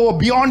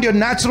 beyond your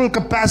natural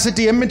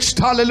capacity, amidst,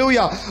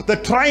 hallelujah, the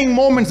trying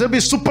moments, there'll be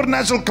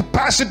supernatural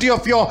capacity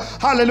of your,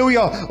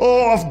 hallelujah,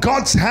 of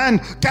God's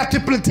hand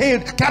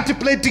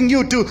catapulting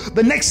you to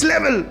the next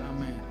level. Amen.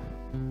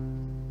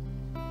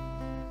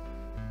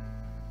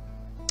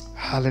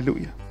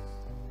 Hallelujah.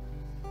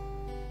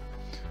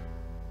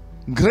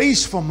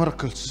 Grace for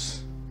miracles.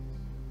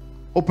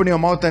 Open your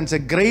mouth and say,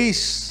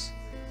 grace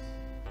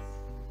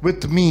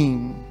with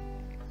me.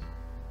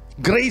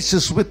 Grace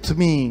is with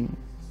me.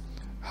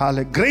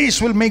 Hallelujah.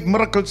 Grace will make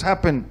miracles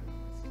happen.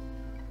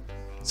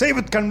 Say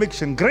with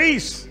conviction,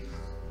 grace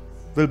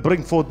will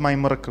bring forth my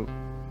miracle.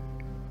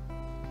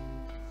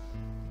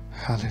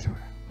 Hallelujah.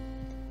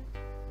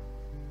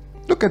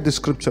 Look at this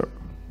scripture.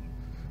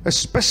 A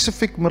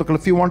specific miracle.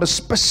 If you want a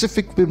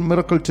specific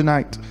miracle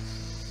tonight,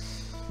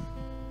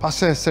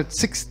 Pastor has said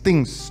 6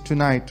 things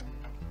tonight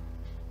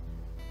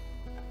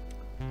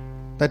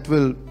that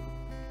will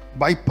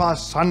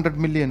bypass 100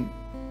 million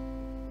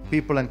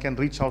people and can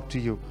reach out to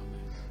you.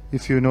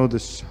 If you know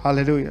this.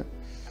 Hallelujah.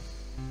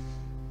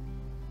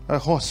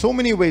 So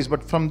many ways,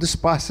 but from this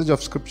passage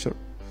of scripture,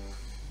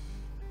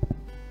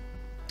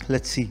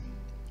 let's see.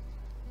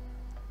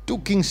 2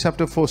 Kings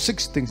chapter 4,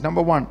 6 things.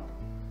 Number 1,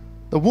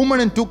 the woman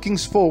in 2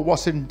 Kings 4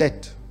 was in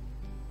debt.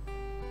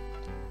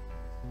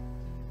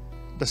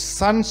 The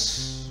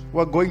sons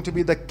were going to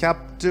be the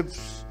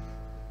captives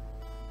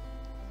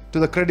to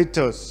the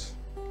creditors.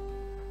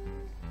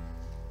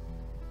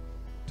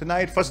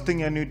 Tonight, first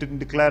thing I need to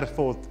declare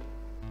forth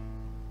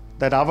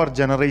that our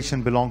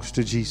generation belongs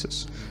to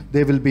Jesus.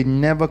 They will be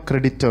never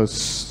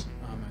creditors.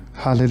 Amen.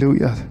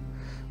 Hallelujah.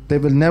 They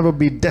will never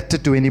be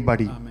debted to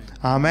anybody. Amen.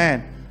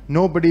 Amen.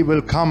 Nobody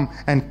will come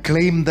and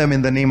claim them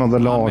in the name of the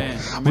Lord. Amen.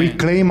 Amen. We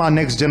claim our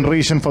next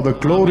generation for the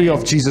glory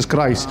of Jesus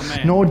Christ.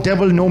 Amen. No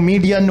devil, no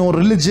media, no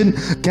religion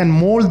can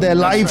mold their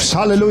lives. right.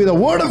 Hallelujah. The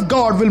word of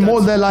God will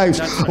mold their lives.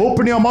 Right.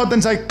 Open your mouth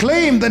and say,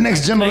 claim the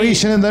next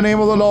generation in the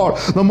name of the Lord.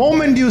 The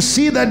moment you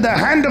see that the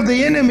hand of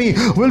the enemy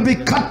will be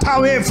cut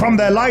away from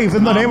their life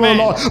in the name of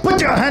the Lord,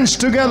 put your hands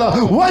together.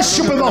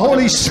 Worship in the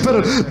Holy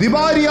Spirit.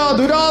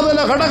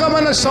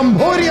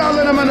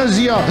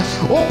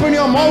 Open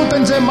your mouth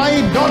and say,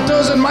 my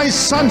daughters and my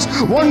sons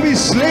won't be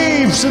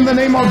slaves in the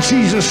name of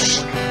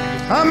Jesus.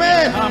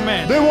 Amen.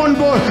 Amen. They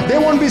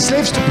won't be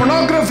slaves to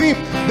pornography.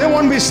 They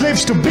won't be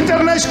slaves to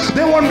bitterness.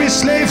 They won't be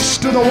slaves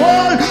to the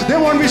world. They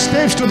won't be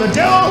slaves to the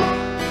devil.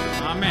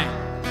 Amen.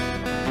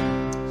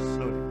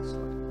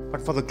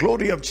 But for the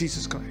glory of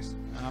Jesus Christ.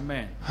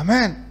 Amen.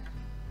 Amen.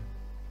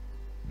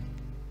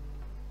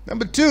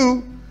 Number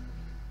 2,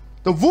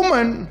 the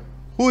woman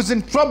who is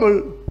in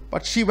trouble,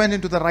 but she went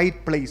into the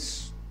right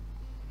place.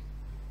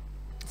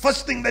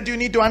 First thing that you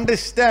need to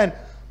understand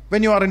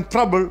when you are in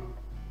trouble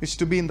is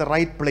to be in the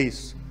right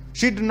place.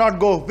 She did not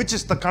go, which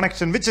is the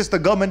connection, which is the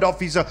government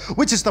officer,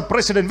 which is the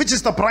president, which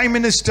is the prime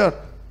minister.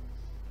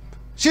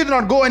 She did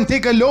not go and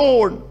take a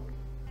loan.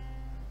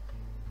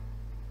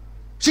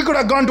 She could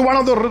have gone to one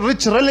of the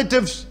rich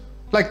relatives.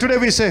 Like today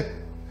we say,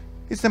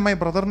 is that my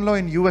brother-in-law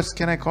in US?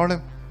 Can I call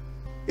him?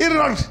 He did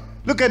not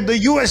look at the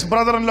US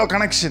brother-in-law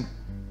connection.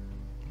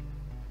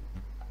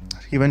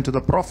 He went to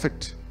the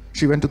prophet.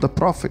 She went to the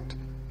prophet.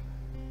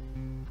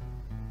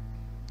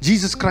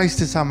 Jesus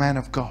Christ is our man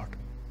of God.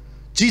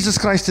 Jesus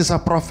Christ is our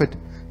prophet.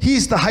 He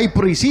is the high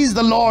priest. He is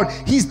the Lord.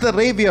 He is the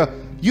Savior.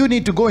 You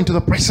need to go into the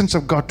presence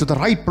of God, to the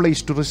right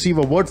place to receive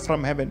a word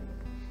from heaven.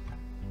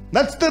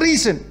 That's the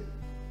reason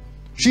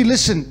she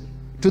listened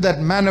to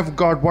that man of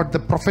God, what the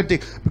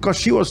prophetic, because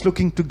she was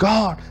looking to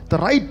God, the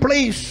right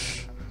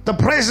place, the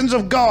presence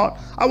of God.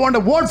 I want a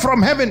word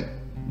from heaven.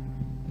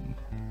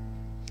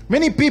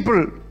 Many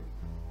people,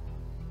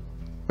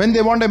 when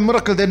they want a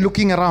miracle, they're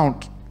looking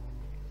around.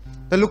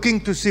 They're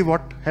looking to see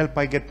what help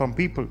I get from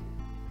people.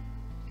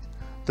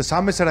 The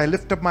psalmist said, I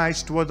lift up my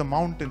eyes toward the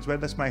mountains. Where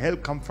does my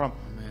help come from?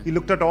 Amen. He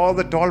looked at all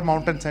the tall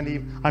mountains and he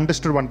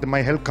understood one thing.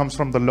 My help comes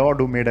from the Lord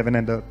who made heaven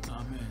and earth.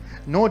 Amen.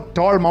 No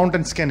tall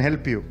mountains can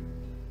help you.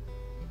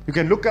 You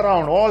can look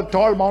around, all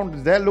tall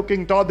mountains, they're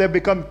looking tall, they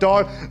become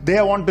tall,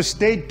 they want to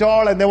stay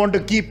tall and they want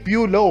to keep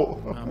you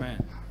low.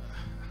 Amen.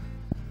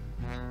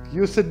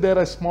 You sit there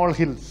as small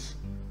hills.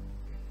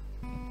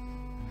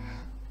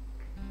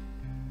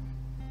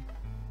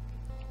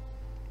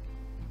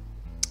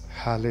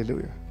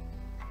 Hallelujah.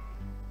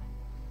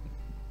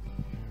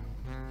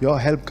 Your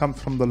help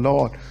comes from the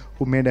Lord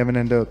who made heaven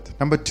and earth.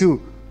 Number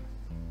 2,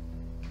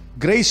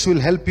 grace will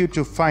help you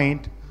to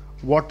find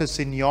what is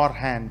in your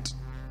hand.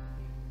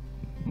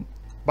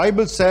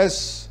 Bible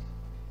says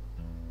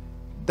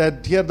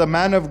that here the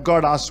man of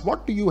God asks,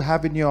 what do you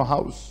have in your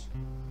house?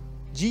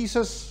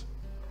 Jesus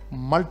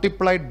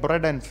multiplied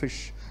bread and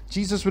fish.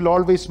 Jesus will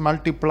always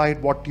multiply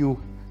what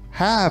you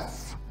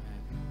have.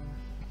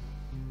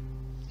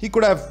 He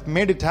could have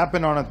made it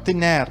happen on a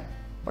thin air,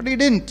 but he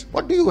didn't.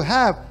 What do you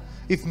have?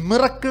 If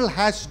miracle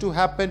has to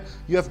happen,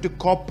 you have to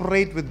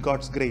cooperate with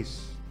God's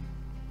grace.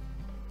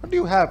 What do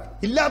you have?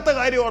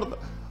 I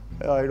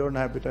don't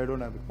have it.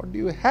 What do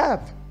you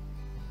have?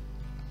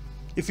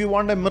 If you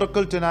want a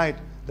miracle tonight,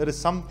 there is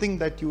something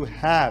that you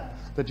have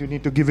that you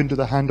need to give into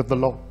the hand of the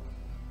Lord.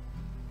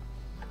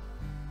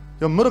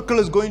 Your miracle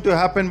is going to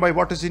happen by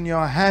what is in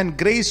your hand.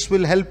 Grace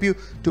will help you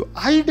to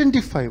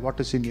identify what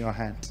is in your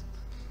hand.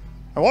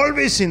 I've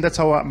always seen that's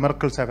how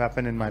miracles have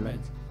happened in my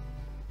life.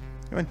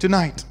 Even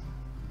tonight,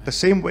 the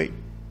same way.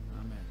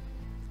 Amen.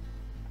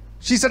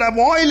 She said, I have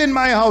oil in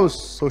my house.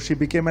 So she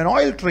became an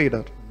oil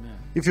trader.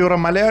 If you were a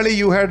Malayali,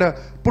 you had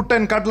a put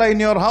and kadla in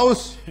your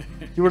house,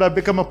 you would have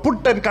become a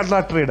put and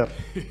kadla trader.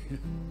 If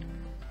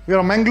you're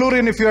a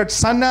Mangalorean, if you had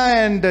sanna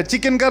and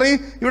chicken curry,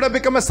 you would have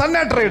become a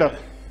sanna trader.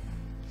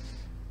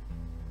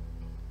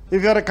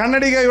 If you're a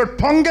Kannadiga, you had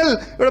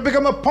pongal, you would have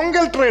become a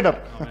pongal trader.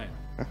 Amen.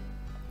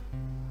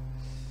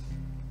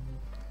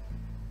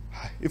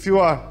 If you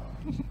are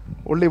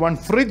only one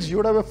fridge, you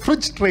would have a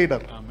fridge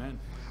trader. Amen.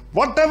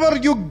 Whatever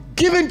you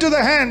give into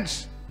the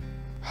hands,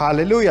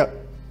 hallelujah.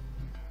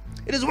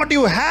 It is what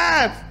you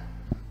have,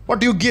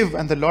 what you give,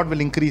 and the Lord will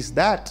increase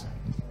that.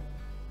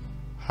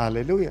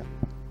 Hallelujah.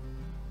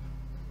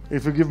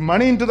 If you give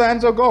money into the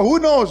hands of God, who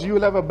knows? You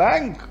will have a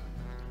bank.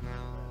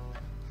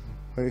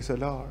 Praise the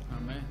Lord.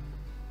 Amen.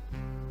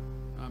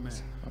 Amen.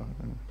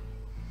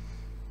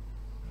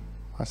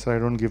 Pastor, I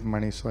don't give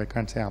money, so I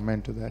can't say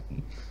amen to that.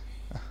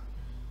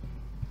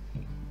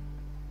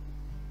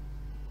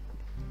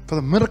 For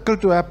the miracle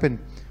to happen,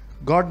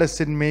 God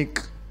doesn't make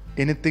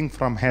anything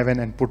from heaven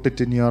and put it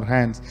in your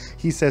hands.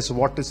 He says,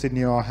 what is in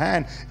your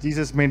hand?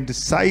 Jesus made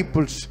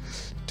disciples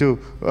to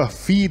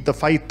feed the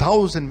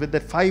 5,000 with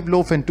that 5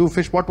 loaves and 2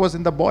 fish. What was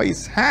in the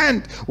boy's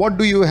hand? What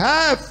do you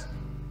have?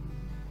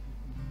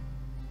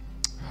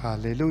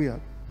 Hallelujah.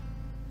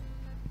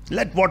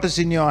 Let what is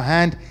in your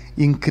hand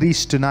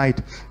increase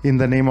tonight in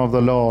the name of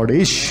the Lord.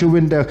 What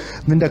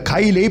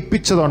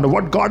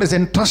God has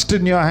entrusted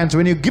in your hands,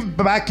 when you give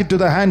back into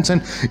the hands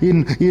and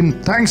in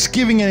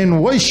thanksgiving and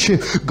in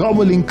worship, God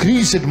will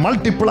increase it,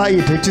 multiply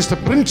it. It is the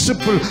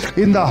principle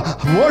in the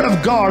word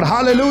of God.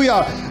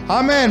 Hallelujah.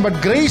 Amen. But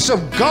grace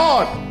of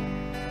God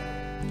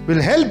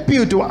will help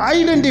you to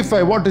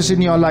identify what is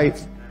in your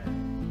life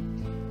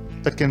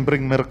that can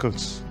bring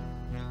miracles,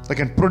 that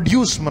can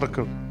produce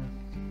miracle.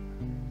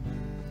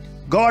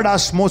 God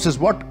asked Moses,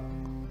 what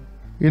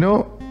is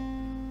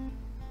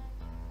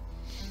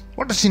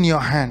in your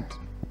hand?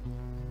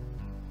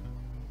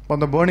 On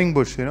the burning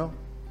bush,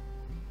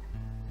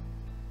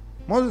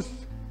 Moses,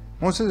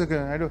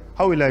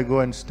 how will I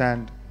go and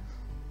stand?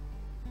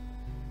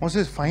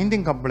 Moses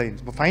finding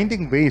complaints,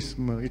 finding ways,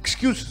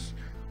 excuses.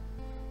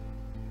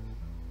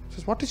 He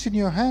says, what is in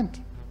your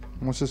hand?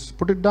 Moses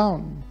put it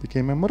down,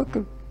 became a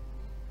miracle.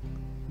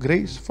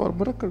 Grace for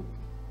miracle.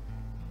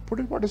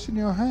 Put it, what is in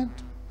your hand?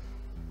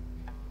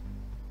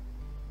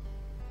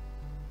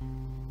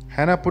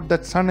 Hannah put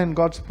that son in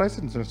God's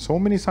presence. So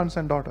many sons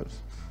and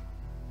daughters.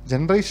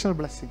 Generational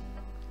blessing.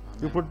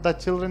 Amen. You put that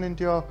children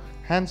into your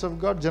hands of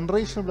God,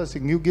 generational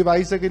blessing. You give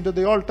Isaac into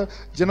the altar,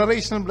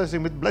 generational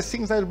blessing. With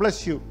blessings I will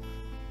bless you.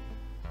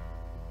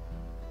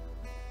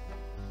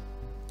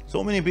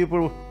 So many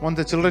people want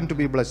the children to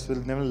be blessed, will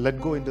never let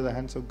go into the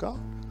hands of God.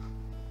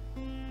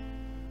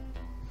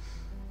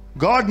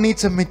 God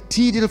needs a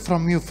material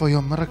from you for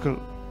your miracle.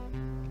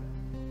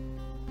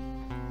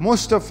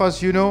 Most of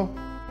us,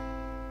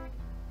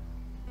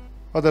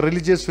 or the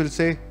religious will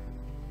say,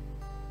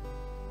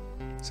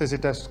 says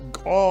it has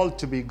all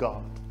to be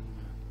God.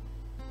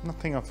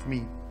 Nothing of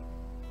me.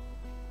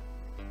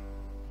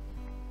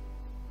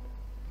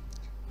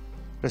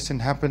 Doesn't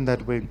happen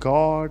that way.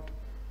 God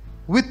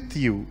with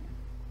you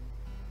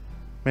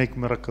make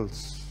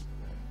miracles.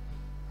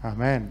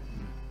 Amen.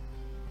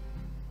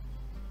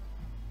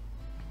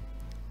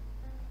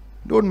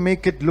 Don't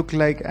make it look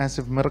like as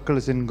if miracle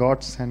is in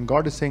God's hand.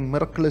 God is saying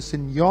miracle is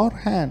in your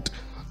hand,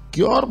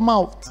 your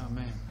mouth.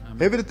 Amen.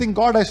 Everything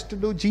God has to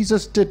do,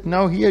 Jesus did.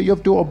 Now here you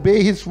have to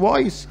obey His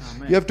voice.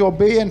 Amen. You have to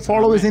obey and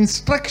follow His Amen.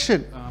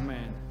 instruction.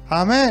 Amen.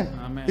 Amen.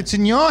 Amen. It's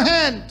in your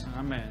hand.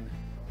 Amen.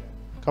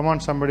 Come on,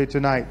 somebody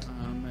tonight.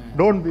 Amen.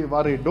 Don't be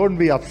worried. Don't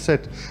be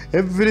upset.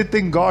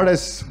 Everything God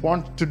has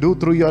wanted to do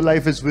through your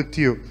life is with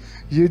you.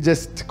 You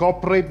just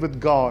cooperate with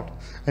God,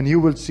 and you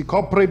will see.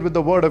 Cooperate with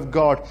the Word of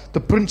God, the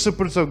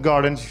principles of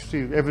God, and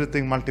see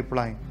everything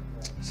multiplying.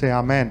 Say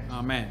Amen.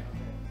 Amen.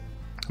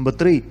 Number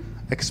 3,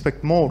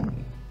 expect more.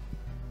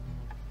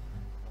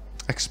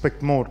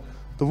 Expect more.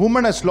 The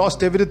woman has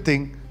lost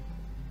everything.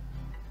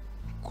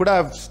 Could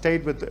have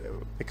stayed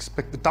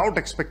without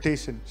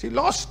expectation. She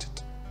lost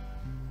it.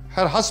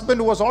 Her husband,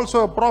 who was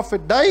also a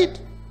prophet, died.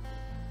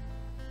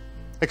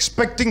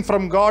 Expecting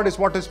from God is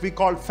what we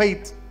call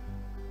faith.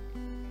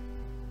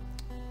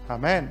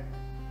 Amen.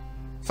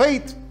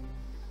 Faith.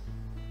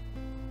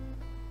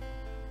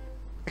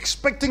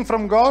 Expecting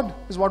from God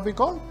is what we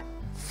call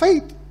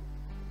faith.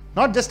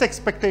 Not just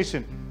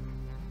expectation.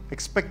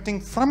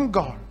 Expecting from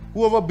God.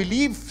 Whoever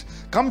believes,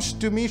 comes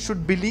to me,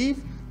 should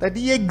believe that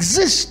He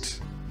exists.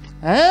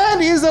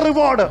 And He is the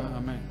rewarder.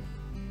 Amen.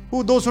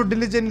 Those who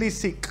diligently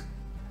seek.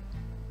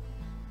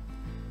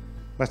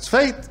 That's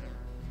faith.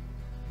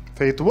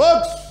 Faith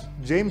works.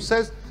 James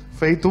says,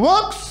 faith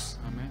works.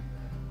 Amen.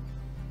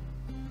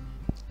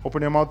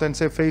 Open your mouth and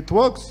say, faith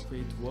works.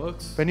 Faith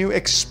works. When you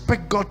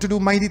expect God to do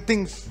mighty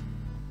things,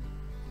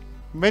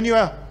 when you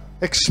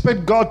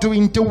expect God to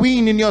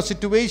intervene in your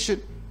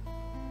situation,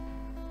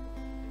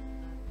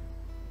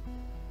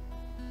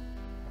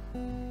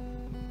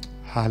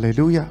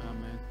 hallelujah.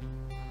 Amen.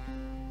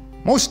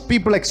 Most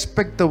people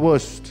expect the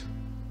worst.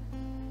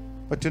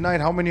 But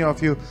tonight, how many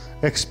of you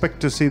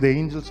expect to see the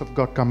angels of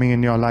God coming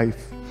in your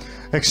life?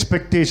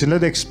 Expectation.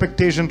 Let the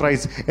expectation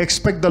rise.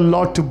 Expect the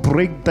Lord to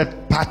break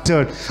that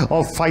pattern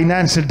of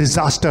financial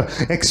disaster.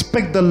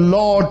 Expect the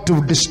Lord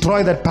to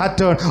destroy that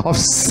pattern of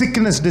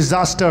sickness,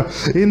 disaster.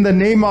 In the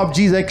name of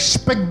Jesus,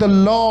 expect the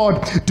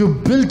Lord to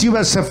build you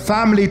as a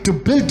family, to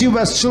build you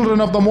as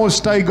children of the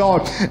Most High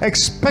God.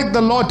 Expect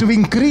the Lord to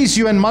increase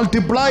you and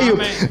multiply you.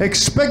 Amen.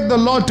 Expect the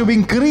Lord to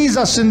increase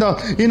us in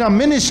our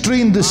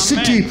ministry in the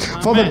city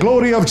for the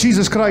glory of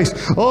Jesus Christ.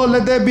 Oh,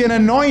 let there be an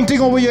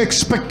anointing over your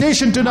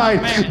expectation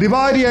tonight. Amen.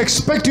 I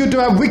expect you to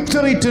have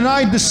victory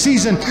tonight, this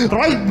season,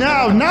 right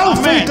now. Now,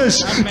 Amen. faith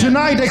is Amen.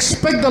 tonight.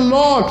 Expect the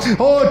Lord,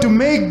 to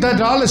make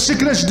that all the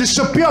sickness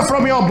disappear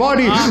from your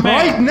body. Amen.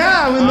 Right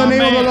now, in the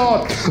name of the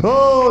Lord.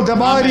 Oh, the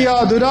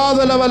Maria,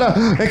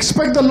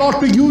 expect the Lord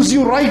to use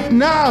you right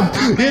now.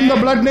 In the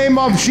blood name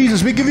of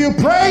Jesus, we give you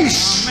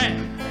praise.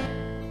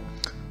 Amen.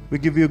 We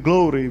give you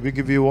glory. We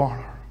give you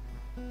honor.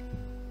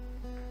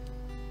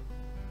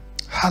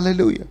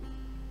 Hallelujah.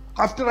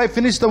 After I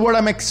finish the word,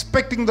 I'm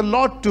expecting the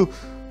Lord to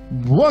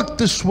work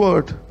this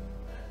word.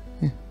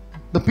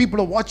 The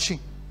people are watching.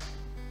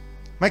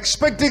 I'm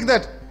expecting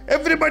that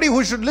everybody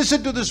who should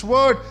listen to this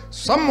word,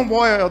 some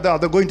way or the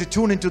other, going to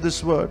tune into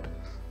this word.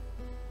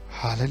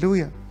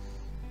 Hallelujah.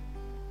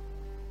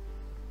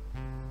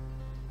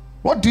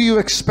 What do you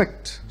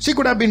expect? She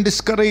could have been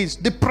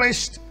discouraged,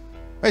 depressed,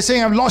 by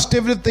saying, I've lost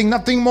everything,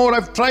 nothing more.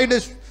 I've tried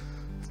it.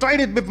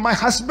 If my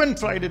husband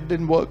tried it,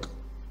 didn't work.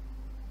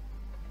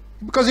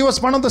 Because he was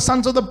one of the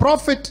sons of the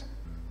prophet.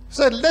 He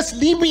said, let's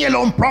leave me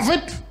alone,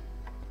 prophet.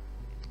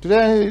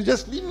 Today,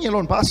 just leave me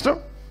alone, pastor.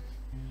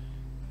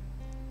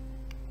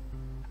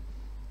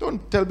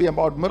 Don't tell me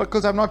about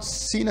miracles. I've not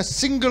seen a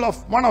single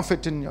of one of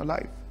it in your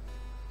life.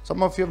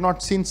 Some of you have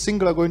not seen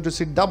single, are going to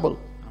see double.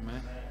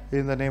 Amen.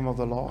 In the name of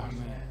the Lord.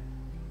 Amen.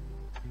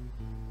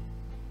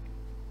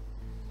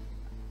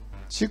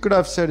 She could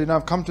have said,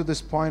 I've come to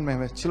this point where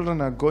my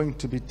children are going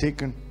to be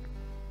taken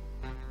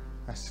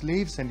as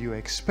slaves, and you're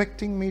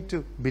expecting me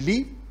to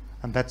believe?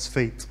 And that's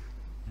faith.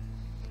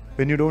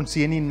 When you don't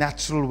see any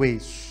natural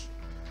ways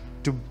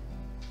to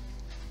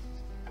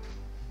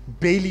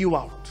bail you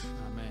out,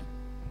 Amen.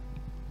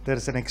 there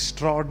is an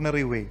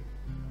extraordinary way,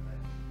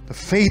 the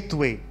faith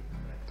way,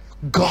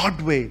 God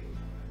way.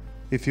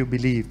 If you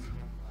believe,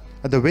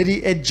 at the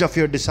very edge of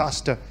your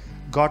disaster,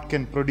 God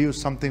can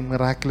produce something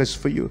miraculous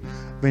for you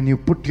when you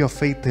put your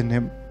faith in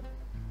Him.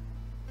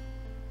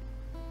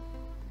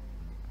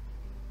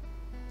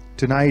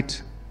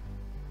 Tonight,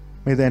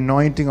 may the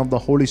anointing of the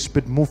Holy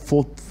Spirit move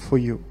forth for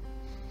you.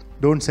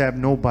 Don't say, I have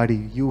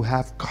nobody. You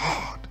have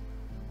God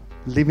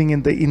living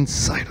in the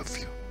inside of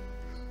you.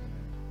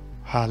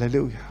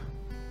 Hallelujah.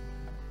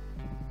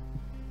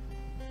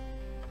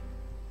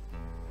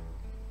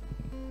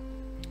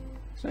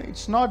 So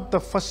it's not the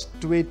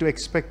first way to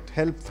expect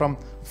help from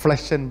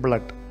flesh and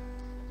blood.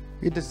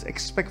 It is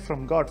expect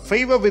from God.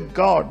 Favor with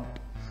God.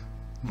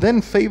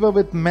 Then favor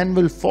with men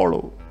will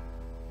follow.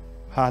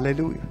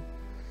 Hallelujah.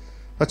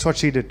 That's what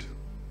she did.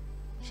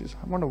 She said,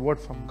 I want a word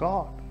from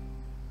God.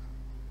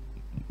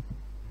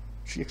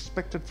 She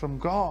expected from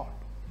God.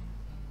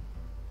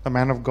 The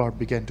man of God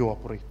began to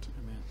operate.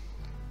 Amen.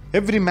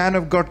 Every man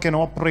of God can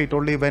operate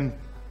only when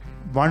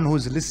one who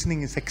is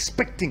listening is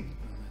expecting.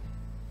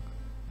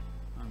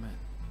 Amen.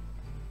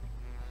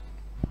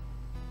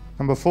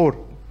 Number 4,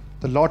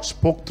 the Lord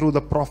spoke through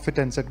the prophet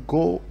and said,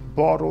 go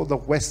borrow the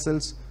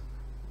vessels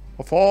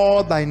of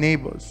all thy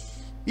neighbors,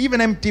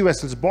 even empty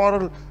vessels,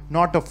 borrow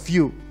not a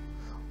few.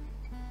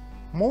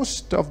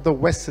 Most of the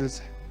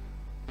vessels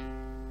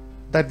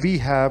that we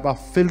have are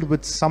filled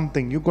with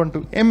something. You're going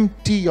to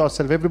empty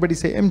yourself. Everybody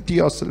say, empty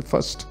yourself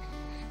first.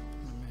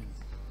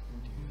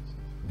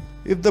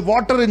 If the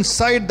water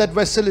inside that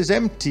vessel is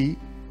empty,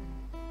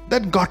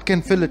 then God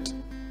can fill it.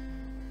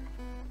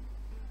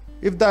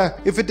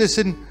 If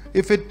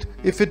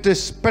it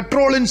is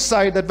petrol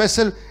inside that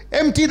vessel,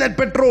 empty that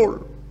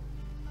petrol.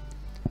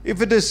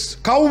 If it is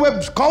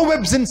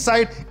cobwebs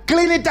inside,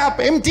 clean it up,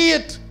 empty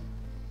it.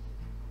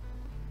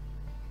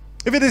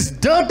 If it is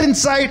dirt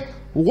inside,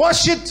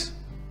 wash it.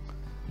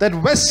 That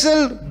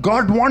vessel,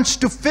 God wants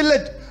to fill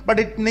it, but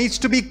it needs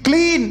to be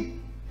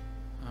clean.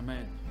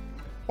 Amen.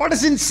 What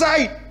is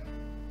inside?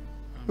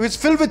 If it's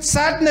filled with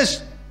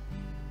sadness,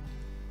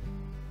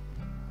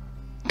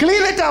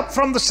 clean it up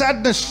from the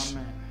sadness.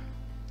 Amen.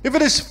 If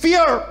it is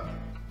fear,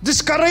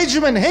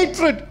 discouragement,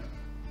 hatred,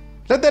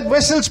 let that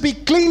vessels be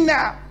clean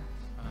now.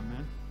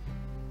 Amen.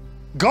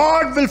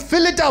 God will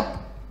fill it up.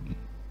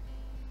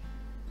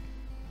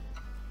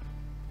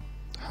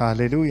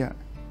 Hallelujah.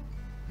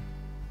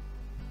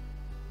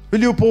 Will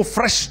you pour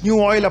fresh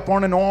new oil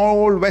upon an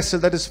old vessel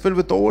that is filled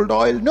with old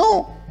oil?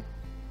 No.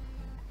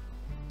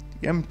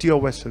 Empty your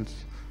vessels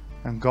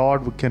and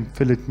God can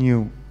fill it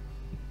new.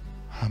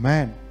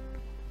 Amen.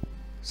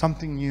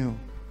 Something new.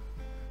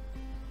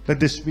 Let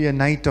this be a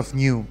night of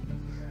new.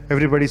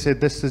 Everybody say,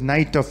 this is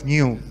night of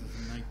new.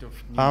 Night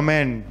of new.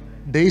 Amen.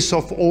 Days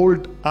of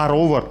old are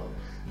over.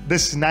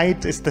 This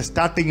night is the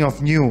starting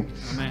of new.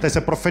 Amen. There's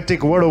a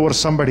prophetic word over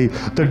somebody.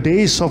 The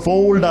days of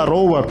old are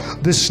over.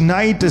 This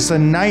night is a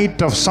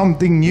night of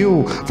something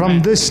new. Amen. From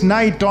this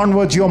night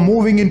onwards, you're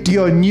moving into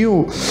your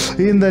new.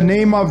 In the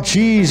name of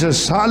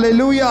Jesus.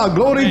 Hallelujah.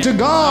 Glory Amen. to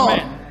God.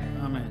 Amen.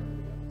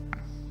 Amen.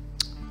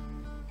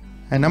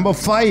 And number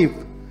 5,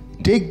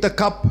 take the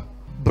cup,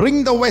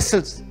 bring the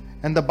vessels.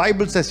 And the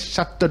Bible says,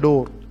 shut the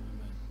door.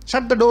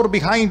 Shut the door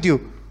behind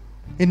you.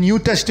 In New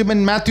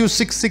Testament, Matthew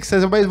 6:6,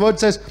 as the word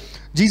says,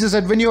 Jesus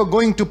said, when you are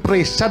going to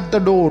pray, shut the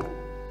door.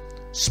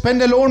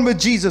 Spend alone with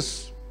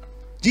Jesus.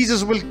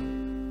 Jesus will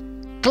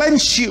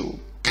cleanse you,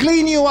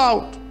 clean you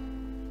out.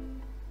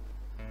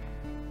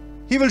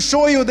 He will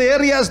show you the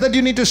areas that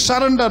you need to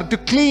surrender, to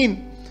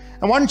clean.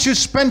 And once you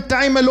spend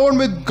time alone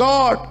with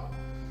God,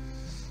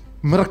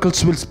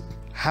 miracles will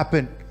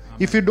happen.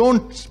 If you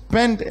don't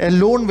spend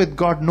alone with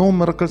God, no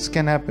miracles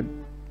can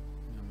happen.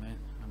 Amen.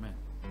 Amen.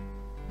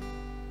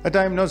 At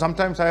times, no,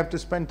 sometimes I have to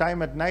spend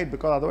time at night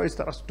because otherwise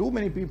there are too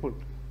many people.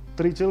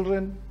 3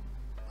 children,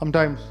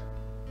 sometimes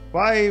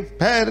wife,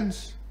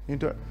 parents,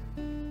 into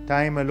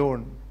time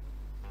alone.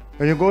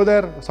 When you go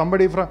there,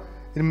 somebody from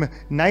in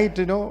night,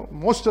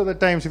 most of the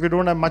times if you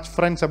don't have much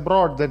friends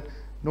abroad, then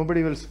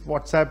nobody will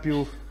WhatsApp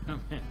you.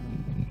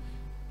 Amen.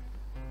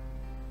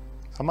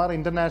 Some are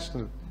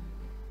international.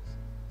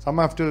 Some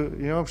have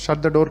to,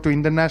 shut the door to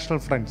international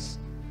friends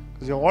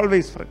because you're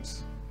always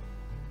friends.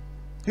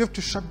 You have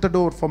to shut the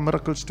door for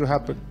miracles to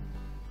happen.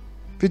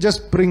 If you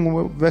just bring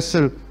a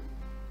vessel,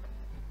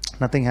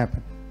 nothing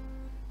happens.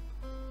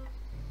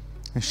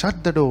 And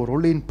shut the door.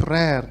 Only in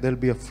prayer there will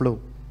be a flow.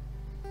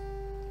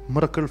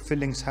 Miracle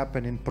fillings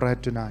happen in prayer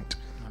tonight.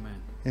 Amen.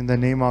 In the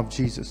name of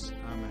Jesus.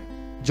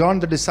 Amen. John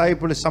the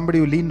disciple is somebody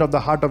who leaned on the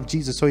heart of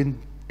Jesus. So in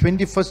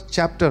 21st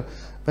chapter,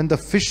 when the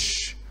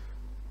fish,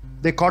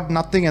 they caught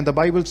nothing, and the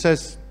Bible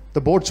says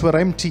the boats were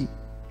empty.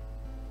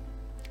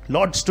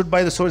 Lord stood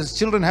by the shore and said,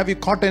 children, have you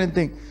caught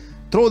anything?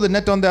 Throw the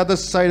net on the other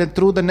side, and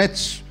threw the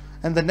nets,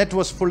 and the net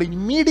was full.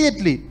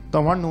 Immediately,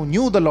 the one who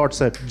knew the Lord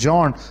said,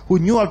 John, who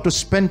knew how to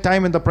spend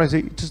time in the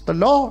presence, it is the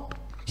Lord.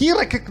 He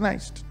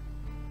recognized.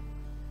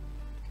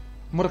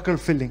 Miracle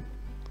filling.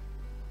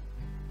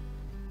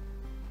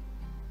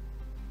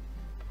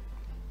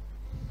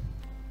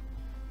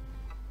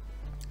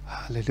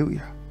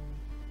 Hallelujah.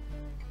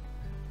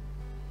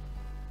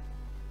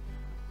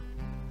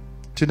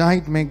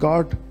 Tonight, may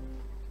God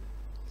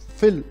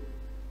fill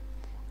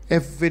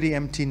every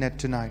empty net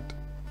tonight.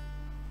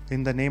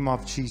 In the name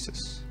of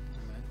Jesus.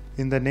 Amen.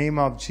 In the name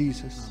of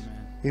Jesus.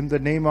 Amen. In the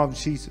name of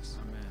Jesus.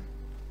 Amen.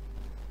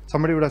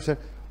 Somebody would have said,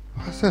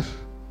 Pastor,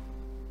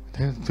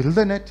 they fill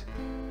the net.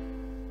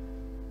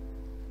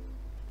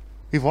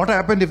 If what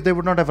happened if they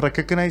would not have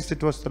recognized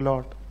it was the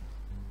Lord?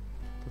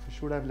 The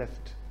fish would have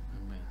left.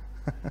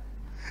 Amen.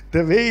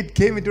 The way it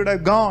came, it would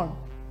have gone.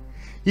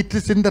 It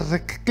is in the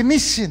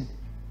recognition,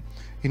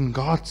 in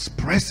God's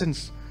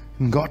presence,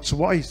 in God's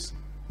voice,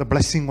 the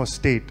blessing was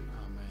stayed.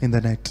 Amen. In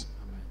the net.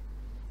 Amen.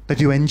 That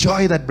you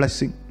enjoy that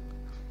blessing.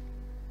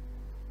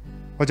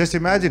 Or just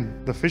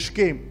imagine, the fish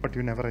came, but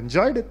you never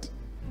enjoyed it.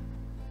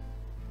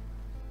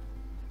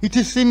 It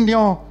is in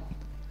your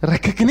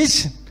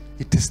recognition.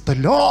 It is the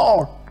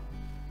Lord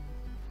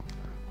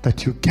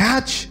that you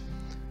catch,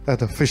 that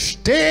the fish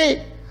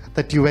stay,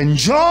 that you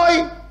enjoy.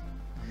 Amen.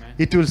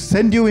 It will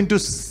send you into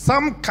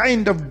some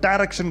kind of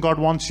direction God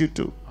wants you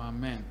to.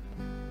 Amen.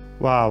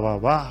 Wow, wow,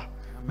 wow.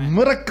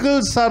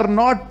 Miracles are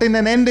not in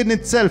an end in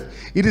itself.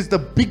 It is the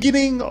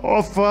beginning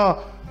of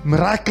a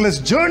miraculous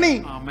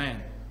journey.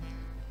 Amen.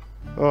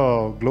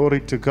 Oh,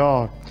 glory to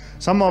God.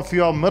 Some of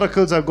your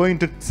miracles are going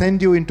to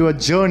send you into a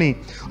journey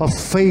of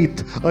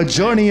faith, a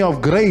journey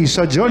of grace,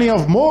 a journey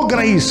of more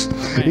grace.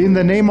 In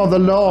the name of the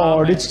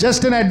Lord. Amen. It's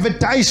just an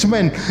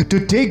advertisement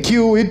to take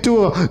you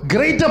into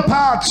greater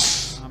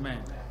paths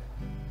Amen.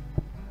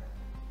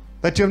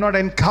 that you have not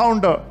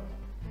encountered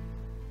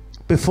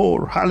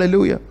before.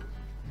 Hallelujah.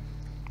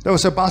 There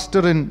was a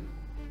pastor in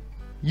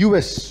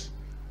US.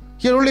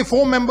 He had only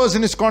 4 members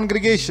in his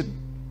congregation.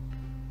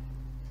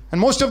 And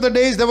most of the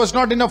days there was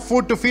not enough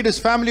food to feed his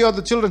family or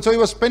the children. So he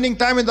was spending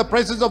time in the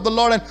presence of the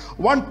Lord. And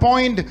one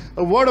point,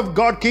 a word of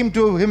God came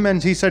to him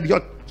and he said,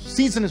 your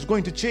season is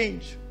going to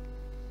change.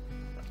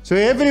 So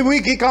every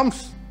week he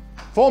comes,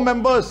 4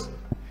 members,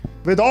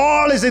 with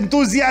all his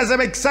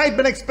enthusiasm,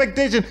 excitement,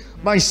 expectation.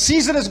 My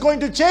season is going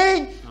to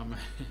change. Amen.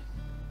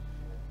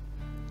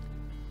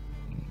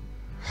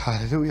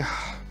 Hallelujah.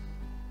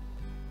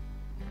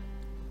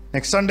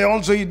 Next Sunday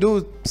also you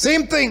do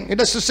same thing. It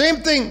does the same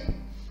thing.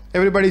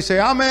 Everybody say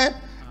Amen.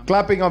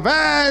 Clapping of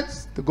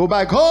hands. To go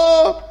back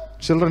home.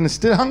 Children are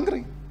still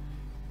hungry.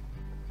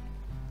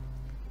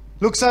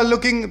 Things are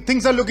looking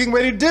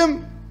very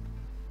dim.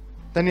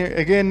 Then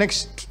again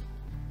next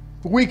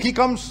week he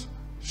comes.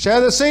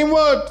 Share the same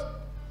word.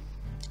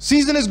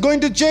 Season is going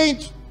to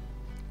change.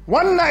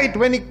 One night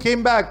when he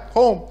came back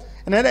home,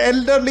 and an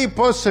elderly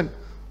person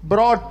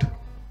brought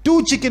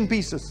 2 chicken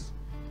pieces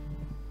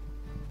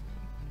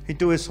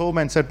into his home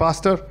and said,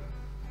 Pastor,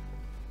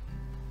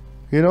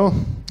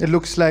 it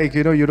looks like,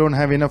 you don't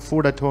have enough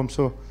food at home.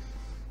 So,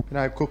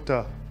 I cooked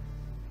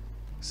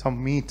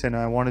some meat and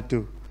I wanted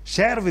to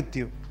share with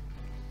you.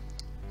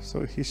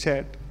 So he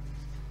shared.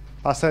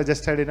 Pastor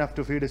just had enough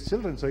to feed his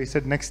children. So he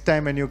said, next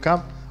time when you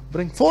come,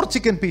 bring 4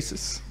 chicken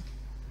pieces.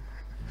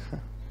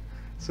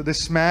 So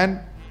this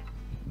man,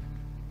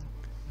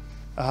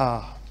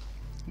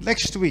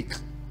 next week,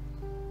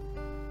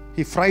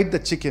 he fried the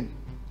chicken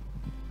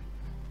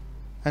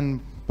and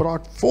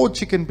brought 4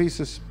 chicken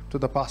pieces to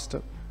the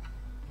pastor.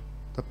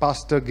 The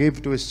pastor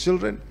gave to his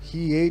children.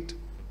 He ate.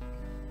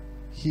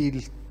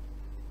 He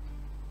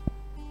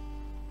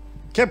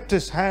kept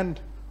his hand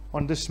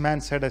on this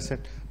man's head. I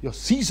said, your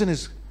season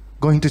is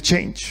going to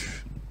change.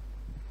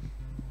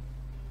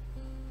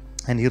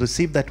 And he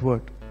received that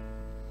word.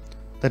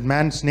 That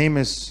man's name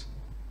is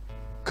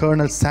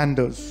Colonel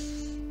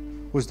Sanders,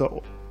 who is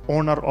the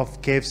owner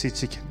of KFC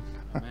chicken.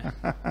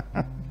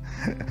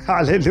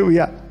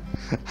 Hallelujah.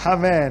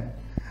 Amen.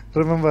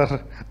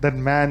 Remember, that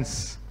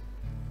man's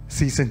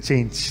season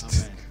changed.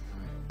 Amen.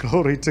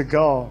 Glory to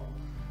God.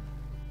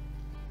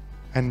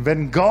 And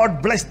when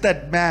God blessed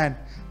that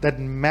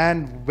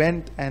man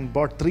went and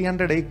bought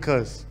 300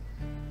 acres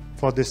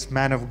for this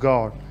man of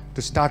God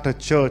to start a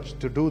church,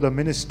 to do the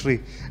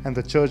ministry. And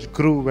the church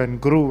grew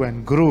and grew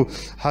and grew.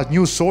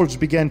 New souls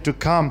began to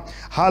come.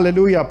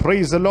 Hallelujah.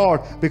 Praise the Lord.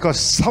 Because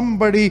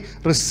somebody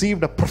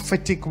received a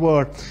prophetic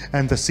word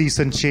and the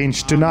season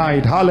changed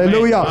tonight. Amen.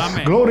 Hallelujah.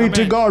 Amen. Glory Amen.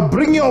 to God.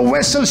 Bring your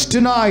vessels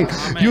tonight.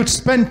 Amen. You'd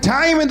spend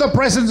time in the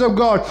presence of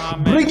God.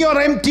 Amen. Bring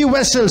your empty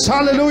vessels.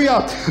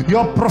 Hallelujah.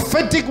 Your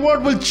prophetic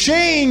word will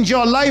change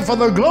your life for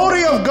the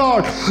glory of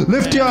God.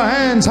 Lift your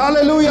hands.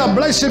 Hallelujah.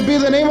 Blessed be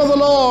the name of the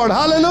Lord.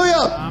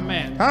 Hallelujah.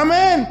 Amen. Amen.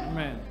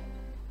 Amen.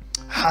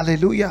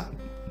 Hallelujah.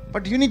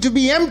 But you need to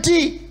be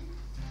empty.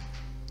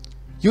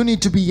 You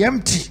need to be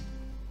empty.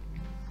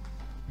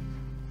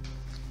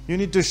 You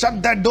need to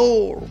shut that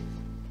door.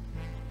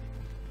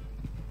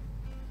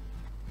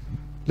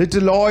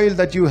 Little oil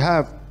that you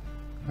have.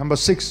 Number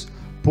 6,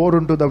 pour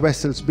into the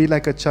vessels. Be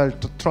like a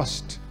child to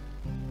trust.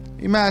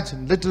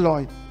 Imagine little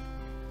oil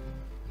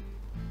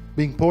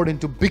being poured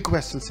into big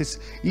vessels. It's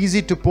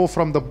easy to pour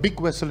from the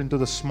big vessel into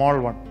the small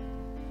one.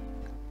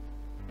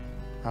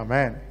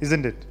 Amen.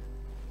 Isn't it?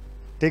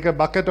 Take a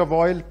bucket of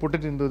oil, put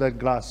it into that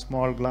glass,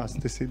 small glass.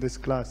 This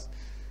glass.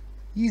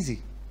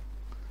 Easy.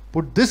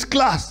 Put this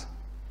glass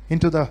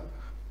into the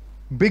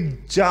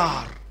big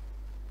jar.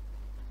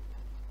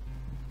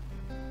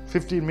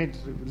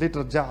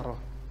 15-liter jar or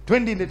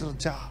 20-liter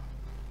jar.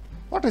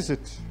 What is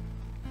it?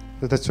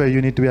 So that's why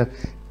you need to have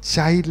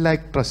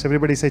childlike trust.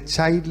 Everybody say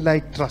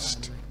childlike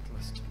trust.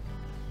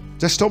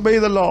 Just obey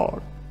the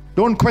Lord.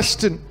 Don't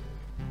question.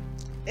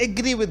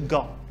 Agree with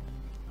God.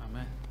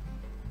 Amen.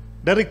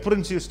 Derek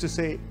Prince used to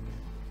say,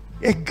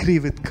 agree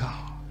with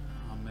God.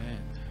 Amen.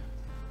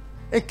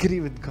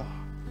 Agree with God.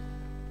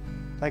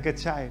 Like a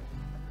child.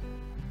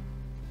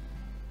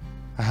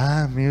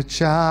 I'm your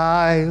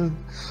child.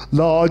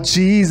 Lord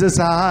Jesus,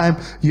 I'm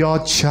your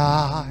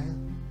child.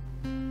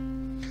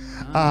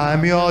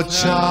 I'm your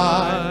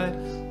child.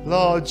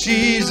 Lord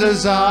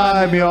Jesus,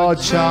 I'm your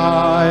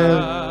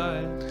child.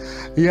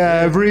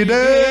 Every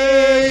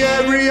day,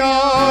 every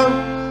hour,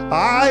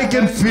 I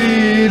can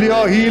feel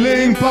your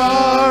healing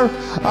power.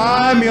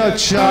 I'm your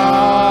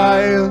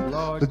child.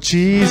 Lord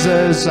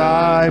Jesus,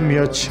 I'm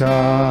your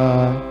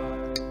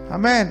child.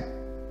 Amen.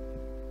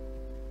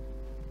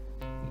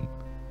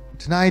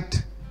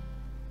 Tonight,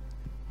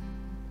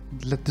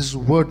 Let this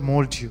word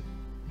mold you.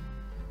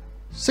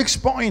 6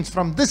 points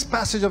from this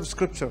passage of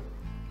scripture.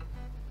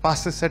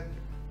 Pastor said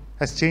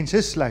has changed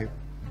his life.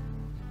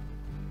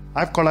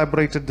 I've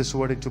collaborated this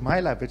word into my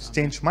life. It's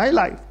changed my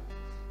life.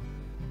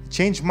 It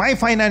changed my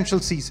financial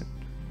season.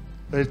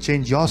 But it'll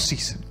change your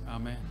season.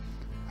 Amen.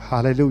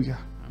 Hallelujah.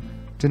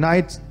 Amen.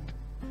 Tonight,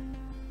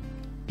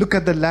 look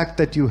at the lack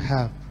that you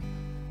have.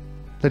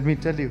 Let me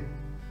tell you,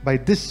 by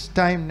this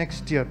time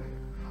next year,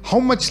 how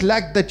much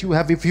lack that you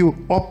have, if you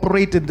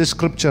operate in this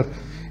scripture,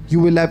 you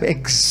will have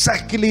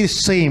exactly the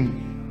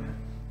same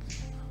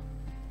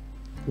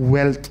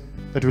wealth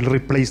that will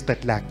replace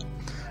that lack.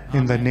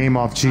 In the name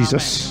of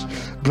Jesus.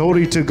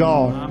 Glory to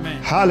God.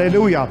 Amen.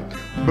 Hallelujah.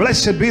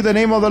 Blessed be the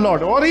name of the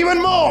Lord. Or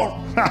even more.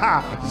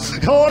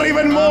 Or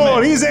even more.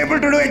 Amen. He's able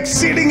to do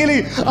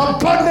exceedingly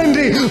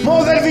abundantly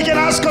more than we can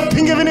ask or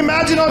think, even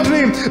imagine or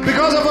dream,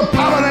 because of the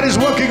power that is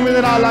working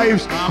within our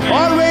lives. Amen.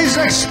 Always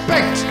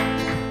expect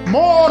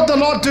more the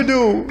Lord to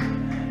do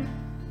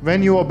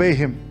when you obey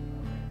Him,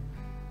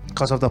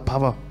 because of the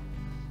power,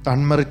 the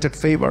unmerited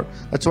favor.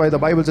 That's why the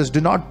Bible says, do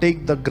not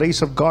take the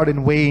grace of God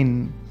in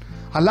vain.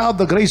 Allow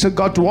the grace of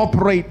God to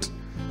operate.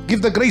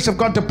 Give the grace of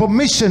God to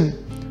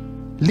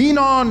permission. Lean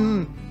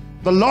on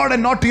the Lord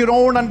and not to your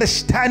own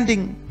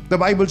understanding. The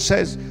Bible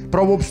says,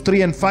 Proverbs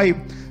 3 and 5,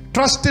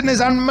 trust in His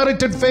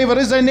unmerited favor,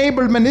 His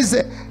enablement,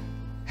 His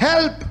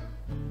help.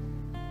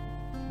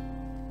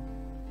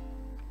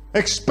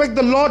 Expect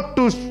the Lord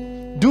to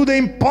do the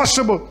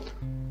impossible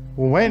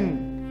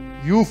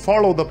when you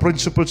follow the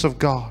principles of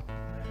God.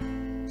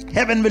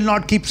 Heaven will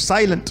not keep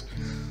silent.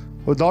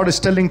 The Lord is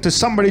telling to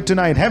somebody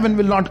tonight, heaven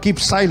will not keep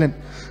silent.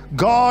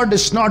 God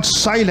is not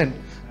silent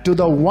to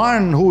the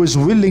one who is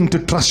willing to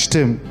trust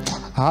Him.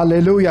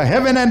 Hallelujah.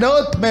 Heaven and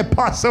earth may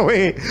pass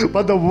away,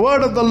 but the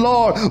word of the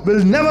Lord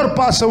will never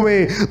pass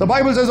away. The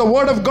Bible says the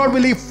word of God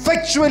will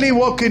effectually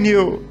work in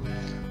you.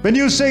 When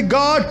you say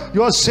God,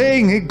 you are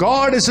saying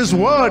God is His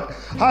word.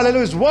 Hallelujah.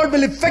 His word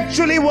will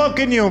effectually work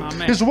in you.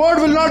 Amen. His word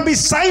will not be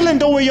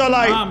silent over your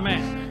life.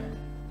 Amen.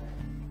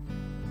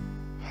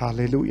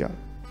 Hallelujah.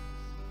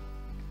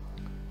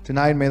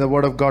 Tonight may the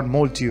word of God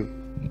mold you.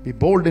 Be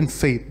bold in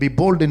faith. Be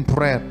bold in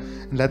prayer.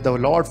 And let the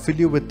Lord fill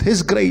you with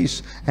His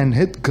grace and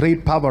His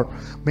great power.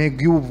 May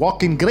you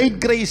walk in great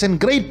grace and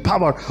great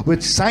power,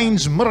 with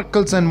signs,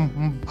 miracles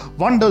and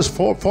wonders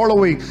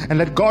following. And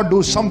let God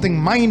do something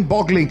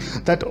mind-boggling,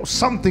 that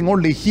something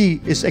only He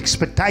is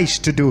expertise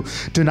to do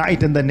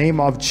tonight in the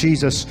name of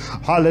Jesus.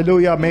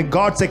 Hallelujah. May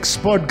God's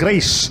expert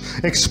grace,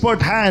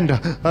 expert hand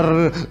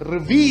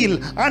reveal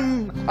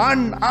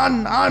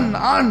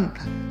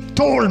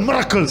untold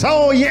miracles.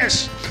 Oh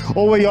yes,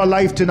 over your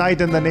life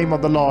tonight in the name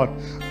of the Lord.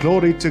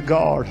 Glory to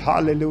God.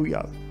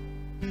 Hallelujah.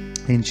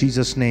 In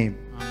Jesus' name.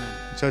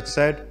 Amen. Church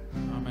said,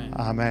 Amen.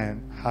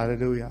 Amen.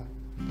 Hallelujah.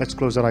 Let's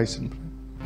close our eyes and pray.